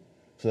 Ronaldo,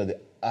 so that the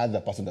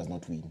other person does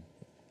not win.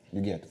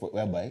 You get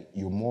whereby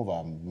you're more of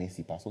a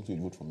Messi person, so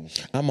you vote for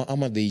Messi.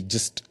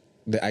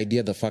 The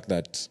idea, the fact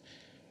that.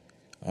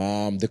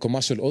 The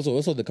commercial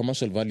also the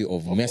commercial value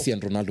of Messi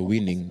and Ronaldo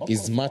winning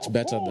is much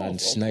better than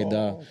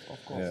Schneider,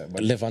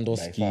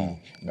 Lewandowski.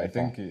 I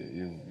think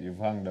you've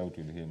hung out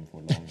with him for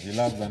long. He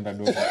loves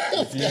underdogs.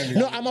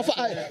 No, I'm a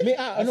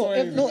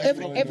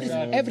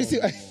every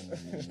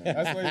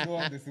That's why you don't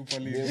want the Super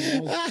League.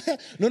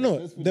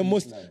 No. The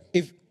most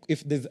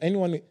if there's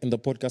anyone in the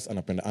podcast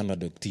anapenda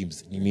underdog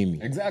teams, ni mimi.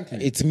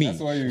 Exactly. It's me.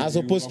 As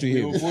opposed to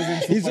him.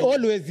 He's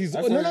always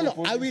I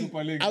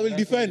will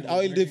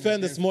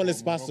defend the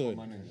smallest person.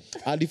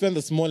 I'll defend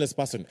the smallest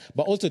person.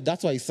 But also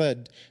that's why I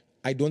said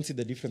I don't see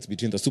the difference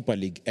between the Super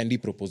League and the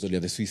proposal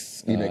of the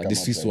Swiss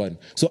one.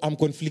 So I'm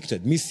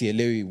conflicted. There's a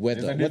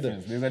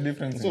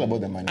difference. It's all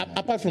about the money.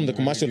 Apart from the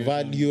commercial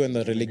value and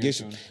the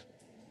relegation.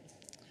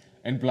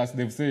 And plus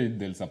they've said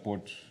they'll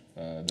support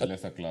the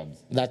lesser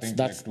clubs.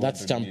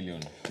 That's champ.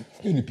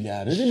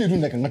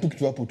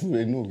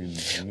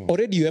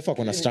 Already UEFA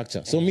kona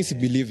structure. So me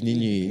believe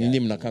nyinyi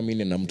mnakam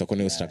in na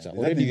mtakona hiyo structure.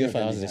 Already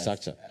UEFA has the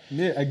structure.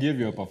 Yeah, I gave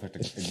you a perfect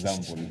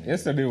example.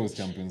 Yesterday was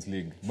Champions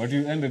League, but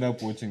you ended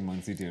up watching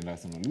Man City and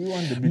Arsenal. We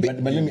won the big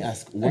But let me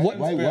ask, why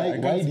were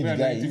guys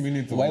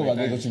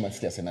watching Man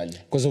City Arsenal?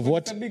 Because of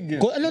what?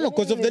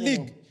 Because of the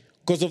league.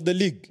 Because of the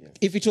league. Yes.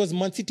 If it was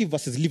Man City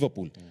versus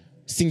Liverpool,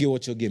 singe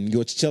watch your game, you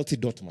watch Chelsea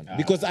Dortmund.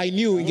 Because I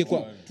knew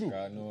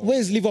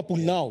where's Liverpool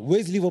now?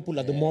 Where's Liverpool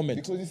at the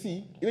moment? Because you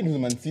see, even if it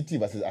was Man City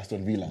versus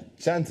Aston Villa,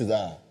 chances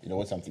are, you know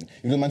what, something.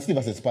 If it was Man City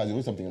versus Spurs, you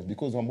know something else.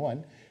 Because number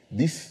one,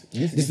 this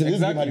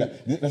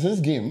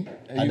game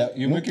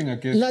you're making a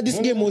case. No, this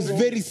game was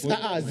very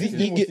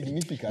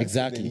significant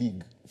exactly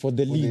for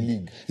the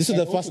league. This is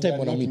the first time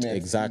when I meet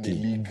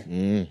exactly.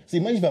 So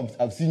imagine if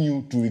I've seen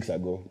you 2 weeks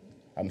ago,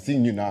 I'm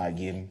seeing you now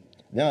again.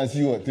 Then I see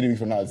you 3 weeks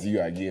from now, I'll see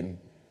you again.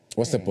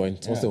 What's the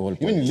point? What's the whole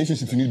point? Even in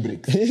relationships, you need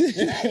breaks.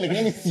 Like,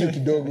 let me see you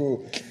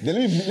kidogo. Then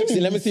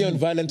let me see you on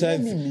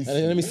Valentine's. And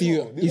then let me see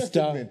you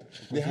Easter.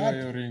 The heart.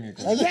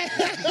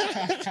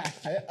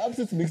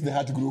 Absence makes the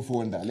heart grow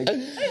fonder. Like,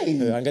 hey.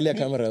 Angalia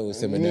camera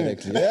useme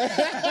directly.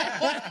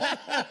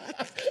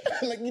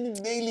 Like,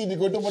 daily, they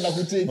go to what I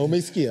could take.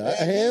 Umesikia?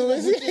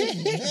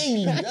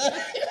 Daily.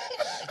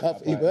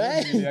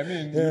 I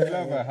mean, you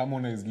have a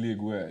harmonized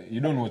league where you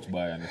don't watch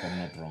Bayern, if I'm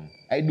not wrong.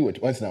 I do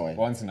it once in a while.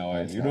 Once in a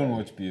while. You don't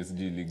watch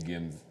PSG league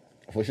games.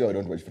 For sure, I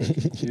don't watch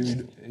French.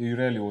 You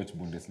rarely watch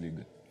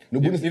Bundesliga. No,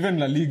 even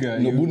La Liga,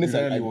 you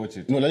rarely watch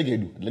it. No, La Liga I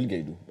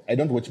do. I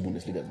don't watch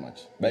Bundesliga as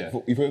much. But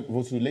if I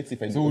was to, let's say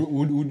if I... So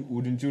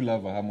wouldn't you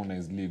love a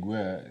harmonized league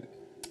where,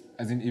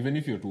 as in, even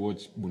if you were to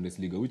watch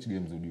Bundesliga, which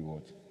games would you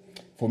watch?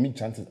 For me,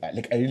 chances are,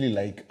 like, I really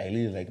like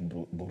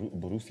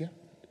Borussia.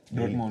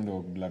 Dortmund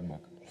or Gladbach?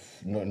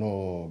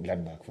 No,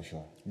 Gladbach for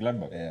sure.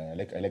 Gladbach? Yeah,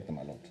 I like them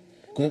a lot.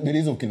 Because the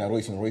days of Kina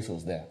Royce, when Royce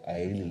was there,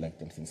 I really liked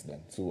them since then.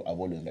 So I've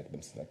always liked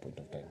them since that point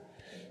of time.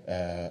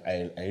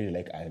 I really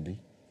like RB.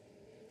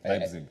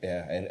 Leipzig.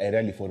 I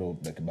rarely follow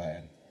like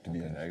Bayern, to be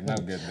honest. I now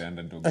get the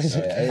underdog.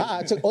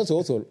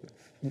 Also,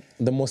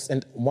 the most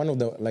and one of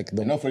the like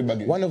the Not for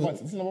Baggy. one of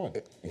What's number one?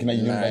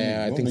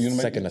 I think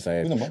second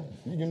aside. Who's number?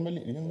 Union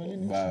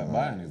Berlin.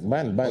 Bayern is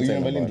Bayern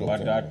Union Berlin second.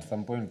 dropped. But at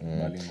some point,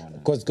 Berlin won.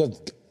 Because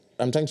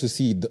I'm trying to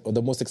see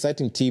the most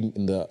exciting team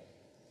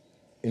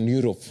in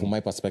Europe from my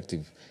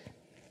perspective,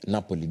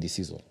 Napoli this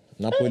season.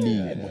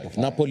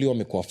 Napoli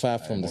wamekuwa fire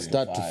from the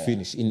start to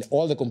finish. In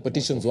all the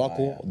competitions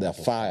wako, they're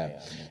fire.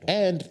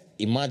 And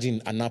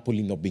imagine a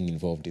Napoli not being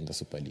involved in the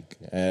Super League.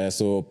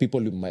 So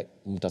people might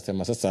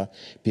mtasema sasa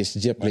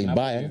PSG are playing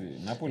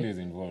Bayern. Napoli is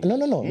involved.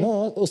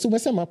 No. So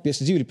umesema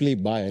PSG will play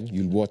Bayern,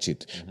 you'll watch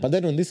it. But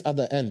then on this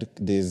other end,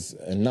 there's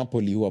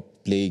Napoli who are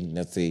playing,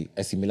 let's say,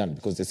 AC Milan,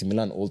 because AC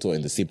Milan also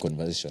in the same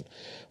conversation.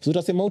 So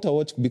utasema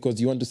watch because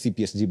you want to see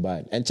PSG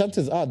Bayern. And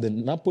chances are the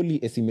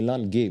Napoli-AC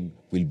Milan game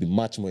will be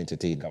much more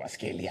entertaining.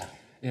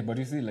 Yeah, but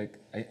you see, like,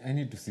 I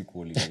need to see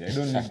quality. I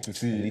don't need to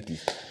see...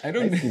 I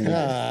don't need to see...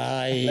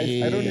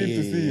 I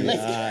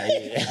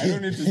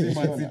don't need to see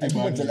Man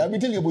City. I've been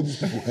telling you about these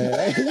people.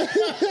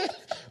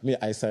 Me,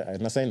 I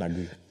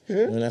agree.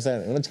 When I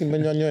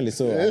say,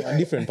 so I'm a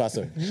different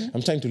person.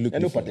 I'm trying to look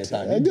different.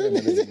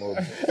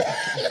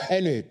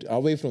 Anyway,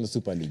 away from the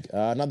Super League.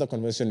 Another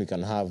conversation we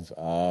can have,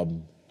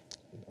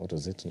 what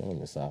was it? No,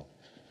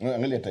 I'm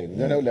really tired.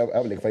 I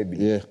have like 5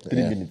 minutes.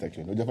 3 minutes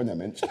actually. Hujafanya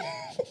mention.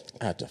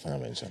 Hatafanya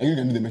mention. You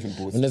can do the mention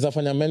post. Unaweza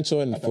fanya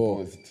mention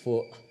post.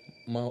 for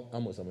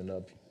Amos ameenda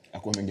wapi?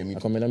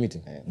 Akwenda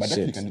meeting. But that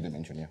you can do the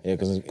mention, yeah. Yeah,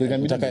 because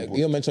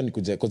hiyo mention ni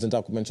kuja because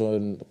nataka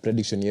mention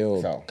prediction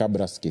yao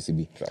Cabras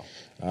KCB.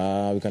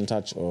 We can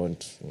touch on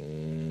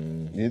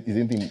is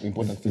anything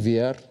important?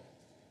 VR.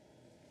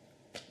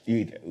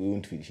 We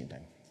won't finish in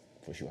time,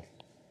 for sure.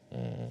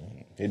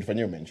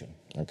 Tufanye mention.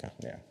 Okay.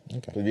 Yeah.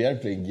 Okay. So we are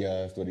playing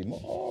gear story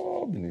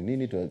more.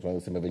 Nini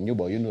tunasema venye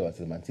bao yenu wa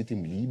Man City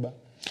mliiba.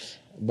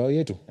 Bao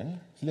yetu?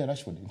 Sile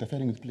Rashford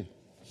interfering with play.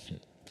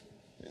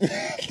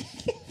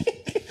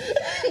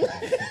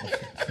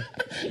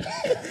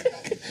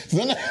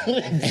 Zona.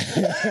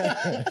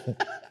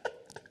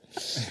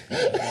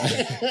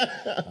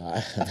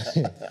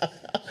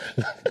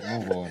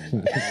 Move on.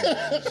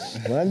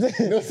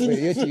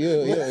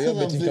 Your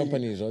betting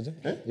company is Roger?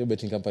 Your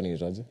betting company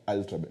is Roger?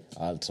 Ultrabet.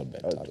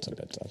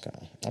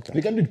 Okay.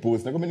 We can do it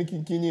post. Like many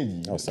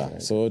kienyeji. Oh, sir.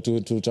 So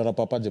to chara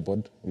papaje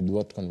pod with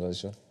what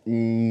conversation?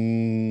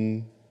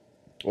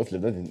 What's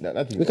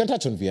that? We can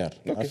touch on VR.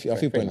 Okay, a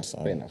few points.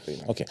 Fair enough.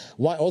 Okay.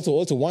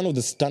 Also one of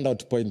the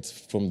standout points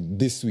from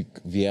this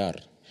week VR.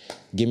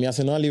 Game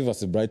Arsenal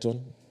versus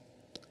Brighton.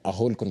 A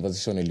whole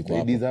conversation ilikuwa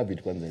hapo. They deserve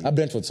it kwanza.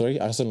 Brentford, sorry.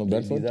 Arsenal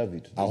Brentford. They deserve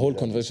it. A whole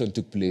conversation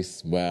took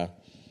place where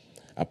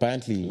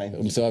apparently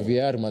msewa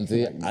VR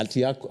manze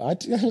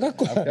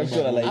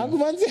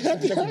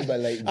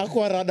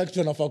akwa rada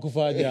kitu anafaa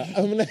kufanya.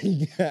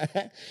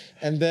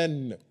 And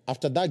then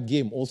after that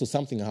game also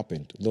something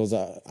happened. There was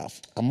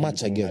a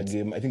match against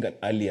I think an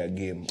earlier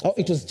game. Oh,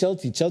 it was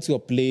Chelsea. Chelsea were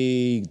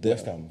playing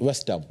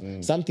West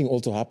Ham. Something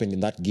also happened in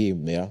that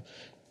game there.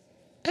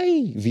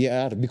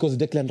 VR because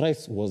Declan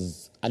Rice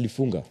was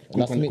alifunga.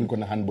 Kulikuwa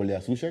na handball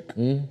ya Sushek,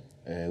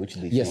 which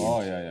they yes.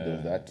 There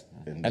was that.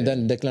 And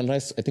then Declan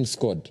Rice, I think,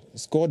 scored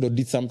or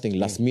did something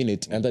last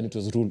minute, and then it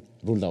was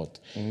ruled out.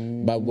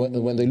 But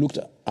when they looked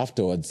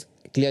afterwards,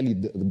 clearly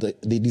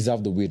they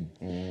deserve the win.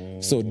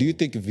 So do you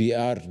think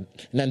VR,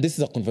 and this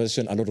is a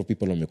conversation a lot of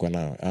people are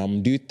now,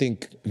 do you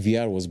think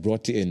VR was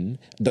brought in,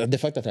 the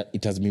fact that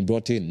it has been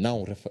brought in,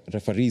 now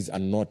referees are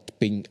not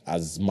paying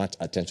as much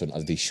attention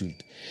as they should?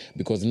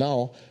 Because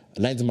now,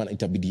 linesman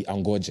itabidi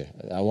angoje.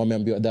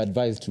 They're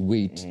advised to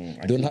wait.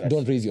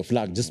 Don't raise your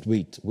flag, just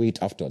wait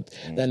afterwards.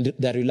 Then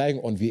they're relying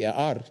on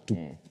VAR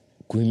to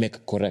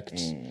make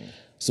correct.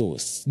 So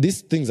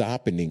these things are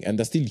happening and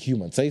they're still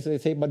human. Say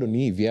bado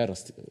ni VR,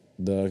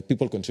 the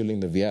people controlling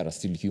the VR are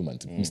still human.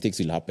 Mistakes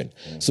will happen.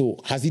 So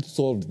has it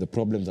solved the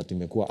problems that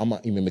imekuwa ama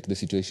make the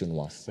situation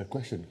worse? The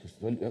question,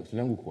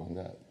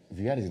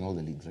 VR is in all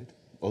the leagues, right?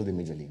 All the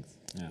major leagues.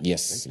 Yeah.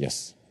 Yes, right?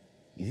 Yes.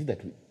 Is it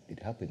that it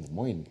happens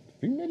more in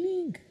Premier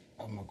League?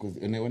 Because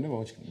whenever I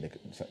watch like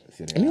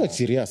Serie A, you watch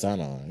Serie A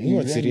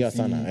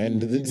sana,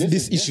 and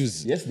these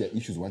issues. Yes, there are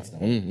issues once now,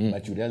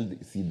 but you rarely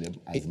see them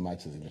as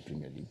much as in the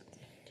Premier League.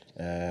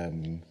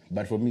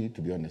 But for me,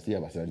 to be honest,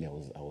 Barcelona,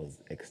 I was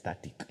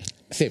ecstatic.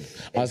 Same.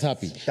 I was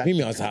happy.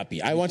 Mimi, I was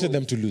happy. I wanted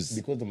them to lose.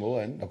 Because number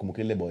one,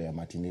 nakumbuka boy ya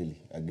Martinelli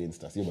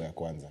against us, boy ya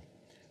kwanza.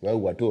 Where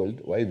we were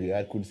told why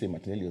VR could say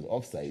Martinelli was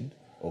offside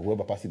or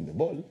whoever passing the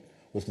ball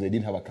was because they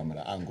didn't have a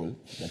camera angle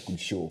that could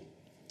show.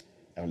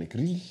 I was like,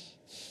 really?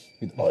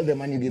 With all the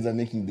money you guys are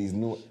making, there's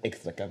no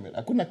extra camera.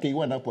 Hakuna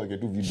K1 hapo ake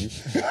tu video.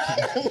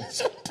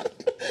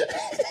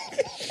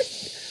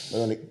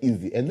 But like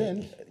easy. And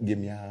then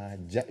game ya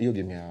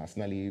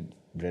Arsenal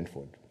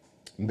Brentford.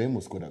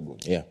 Mbemo scored a goal.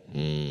 Yeah.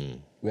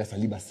 Where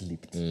Saliba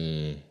slipped.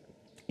 In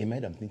my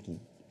head I'm thinking,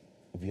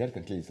 VR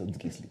can clearly say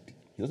Nziki slipped.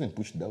 He wasn't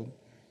pushed down.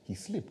 He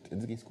slipped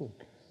and Nziki scored.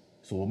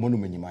 So Monu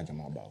menyimaja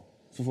mabao.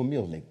 So for me, I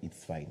was like,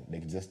 it's fine.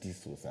 Like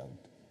justice was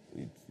served.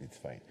 It's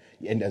fine.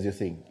 And as you're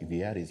saying,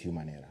 VR is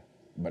human error.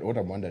 But what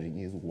I'm wondering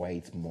is why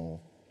it's more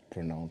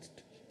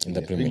pronounced in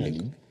the Premier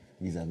League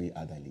vis-a-vis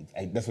other leagues.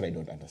 That's what I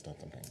don't understand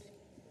sometimes.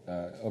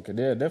 Okay,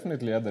 there are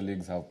definitely other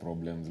leagues have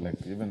problems. Like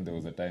even there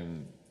was a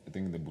time, I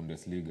think the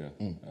Bundesliga,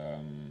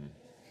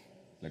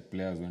 like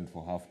players went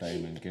for half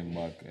time and came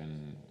back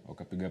and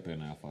wakapiga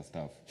pena ya first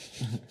half.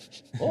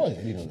 Oh, I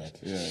didn't know that.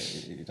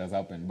 Yeah, it has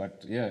happened.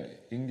 But yeah,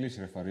 English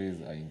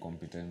referees are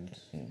incompetent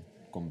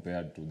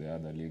compared to the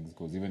other leagues,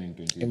 because even in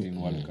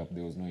 2018 World Cup,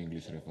 there was no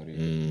English referee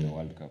in the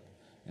World Cup.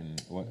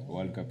 And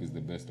World Cup is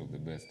the best of the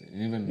best.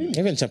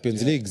 Even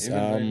Champions Leagues.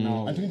 Even right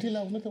now, Anthony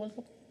Taylor was not the World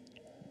Cup?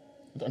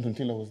 Anthony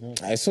Taylor was there.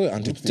 I saw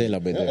Anthony Taylor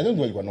by I there. don't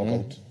know he got knocked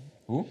out.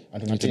 who?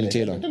 Anthony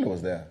Taylor. Anthony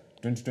was there.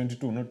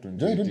 2022, not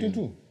 2018. Yeah,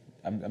 2022.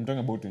 I'm talking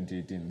about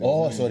 2018.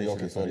 Oh, was no sorry,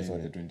 English okay, sorry, referee in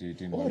sorry. The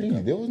 2018 Oh, World really?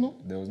 Cup.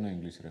 There was no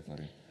English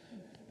referee.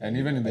 And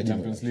even in the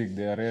Champions League,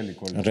 they are rarely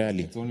called.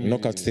 Rarely. It's only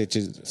Knockout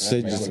stages.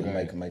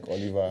 Mike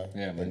Oliver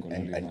Michael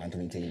and Oliver.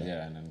 Anthony Taylor.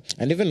 Yeah,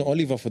 And even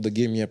Oliver for the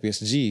game here,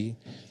 PSG,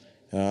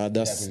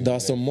 there were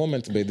some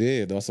moments by the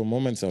way, there were some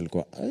moments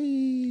walikuwa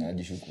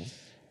Ajishuku.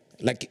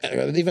 like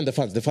even the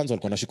fans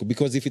walikuwa nashuku,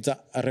 because if it's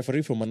a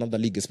referee from another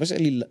league,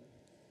 especially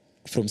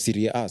from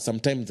Serie A,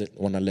 sometimes they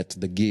wanna let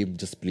the game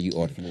just play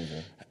on.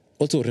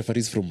 Also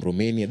referees from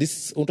Romania,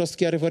 this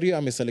utasikia referee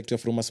ameselected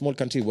from a small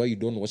country where you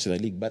don't watch the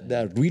league, but they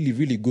are really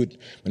really good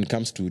when it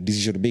comes to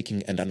decision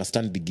making and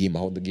understand the game,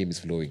 how the game is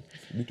flowing.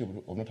 Beauty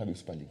of not having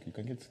Super League. You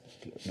can get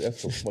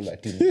refs from smaller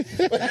teams.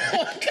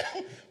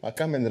 I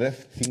come and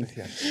ref things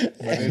here.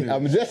 But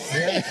I'm just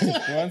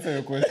to answer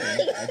your question,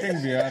 I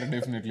think VR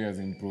definitely has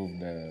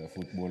improved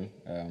football.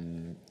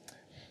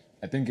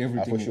 I think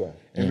every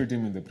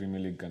team in the Premier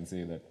League can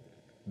say that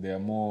there are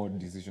more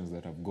decisions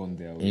that have gone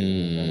their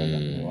way rather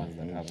than the ones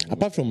that haven't.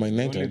 Apart from Man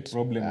The only United,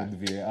 problem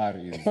with VAR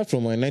is apart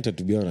from Man United,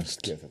 to be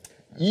honest,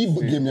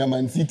 game ya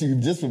Man City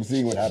just from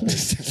seeing what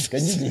happens.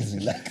 Can you just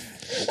relax?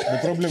 the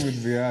problem with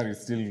VAR is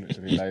still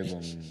relies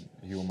on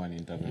human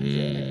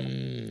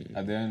intervention.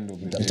 At the end of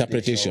the day,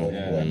 interpretation.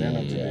 at the end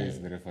of the day, it's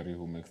the referee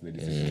who makes the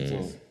decision.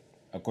 So,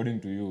 according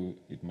to you,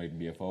 it might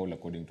be a foul.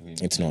 According to him,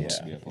 It's not. It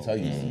might be a foul. That's how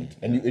you see it.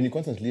 And you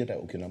constantly later,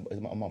 okay,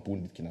 I'm a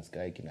pundit, kina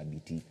Sky, kina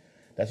BT.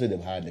 That's why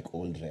they've had like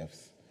old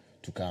refs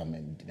to come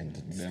and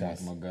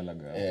discuss. Then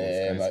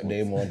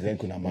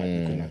kuna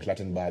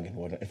Clattenburg and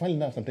whatnot. And finally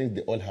now, sometimes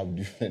they all have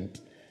different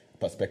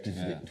perspectives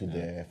to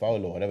the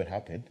foul or whatever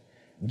happened,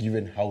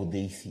 given how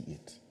they see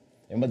it.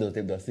 Remember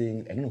they were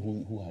saying, I don't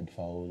know who had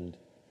fouled.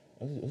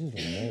 Was it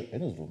Romero? I think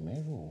it was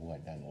Romero who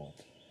had done what?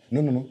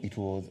 No. It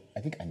was, I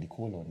think, Andy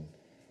Cole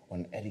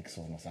on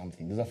Ericsson or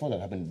something. There's a foul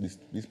that happened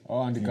this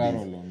Andy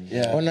Carroll on.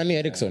 Yeah. Oh, Nani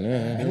Eriksson.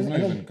 There was not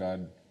even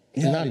card.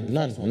 None.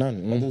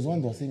 But those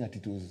ones were saying that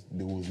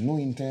there was no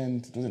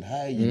intent, it wasn't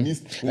high, he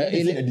missed.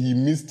 He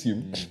missed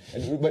him.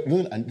 But it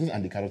wasn't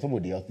Andy Carroll,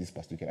 somebody else this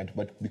past weekend.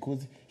 But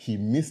because he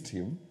missed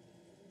him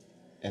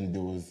and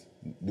there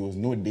was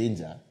no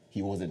danger,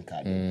 he wasn't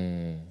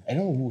carded. I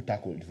don't know who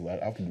tackled who. I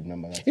have to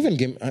remember that.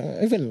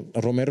 Even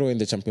Romero in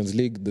the Champions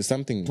League, there's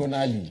something.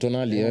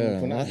 Tonali,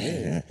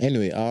 yeah.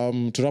 Anyway,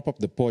 to wrap up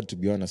the pod, to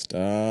be honest,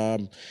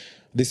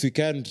 this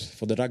weekend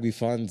for the rugby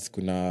fans,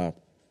 kuna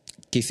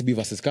KCB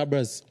versus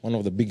Cabras, one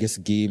of the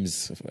biggest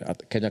games at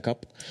the Kenya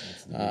Cup.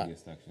 It's the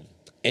biggest, actually.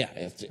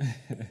 Yeah,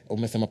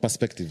 umesema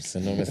perspectives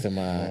and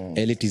umesema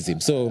elitism.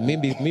 So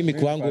mimi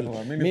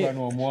kwangu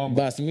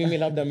mimi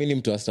labda mimi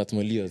mtu wa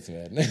Strathmolios,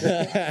 man.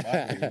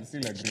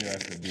 Still agree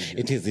as the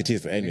biggest. It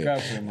is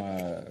anyway.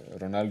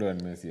 Ronaldo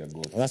and Messi are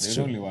goats. That's There's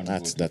true. only one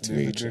That's goat.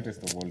 very The true.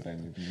 greatest of all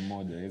time.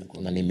 Mmoja hawezi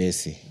kuwa. Nani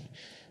Messi.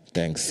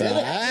 Thanks. I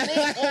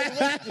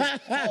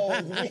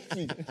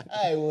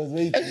was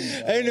waiting.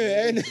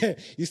 Anyway,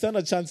 you stand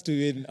a chance to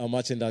win a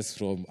merchandise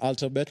from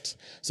Altabet.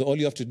 So all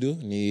you have to do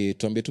ni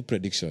tuambie tu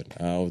prediction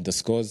of the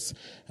scores.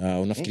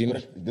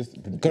 Unafikiri?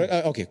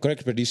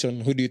 Correct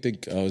prediction. Who do you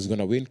think is going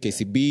to win?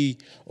 KCB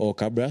or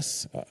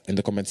Cabras? In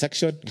the comment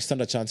section, you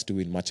stand a chance to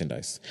win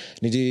merchandise.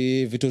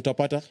 Niji vitu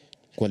utapata?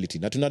 Quality.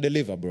 Na tuna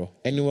deliver, bro.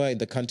 Anywhere in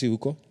the country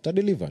huko, ta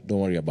deliver. Don't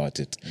worry about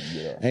it.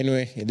 Yeah.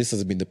 Anyway, this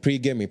has been the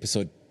pre-game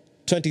episode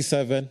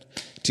 27.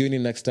 Tune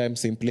in next time,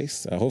 same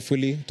place.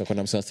 Hopefully tutakuwa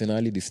na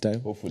Arsenal this time.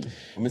 Hopefully.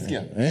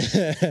 Umesikia?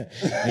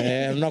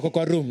 Mnako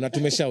kwa room na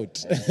tumeshout.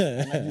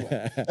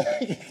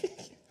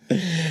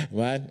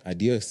 Man,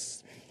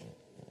 adios.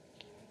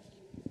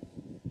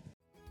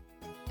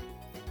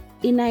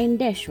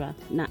 Inaendeshwa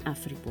na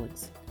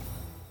Afripods.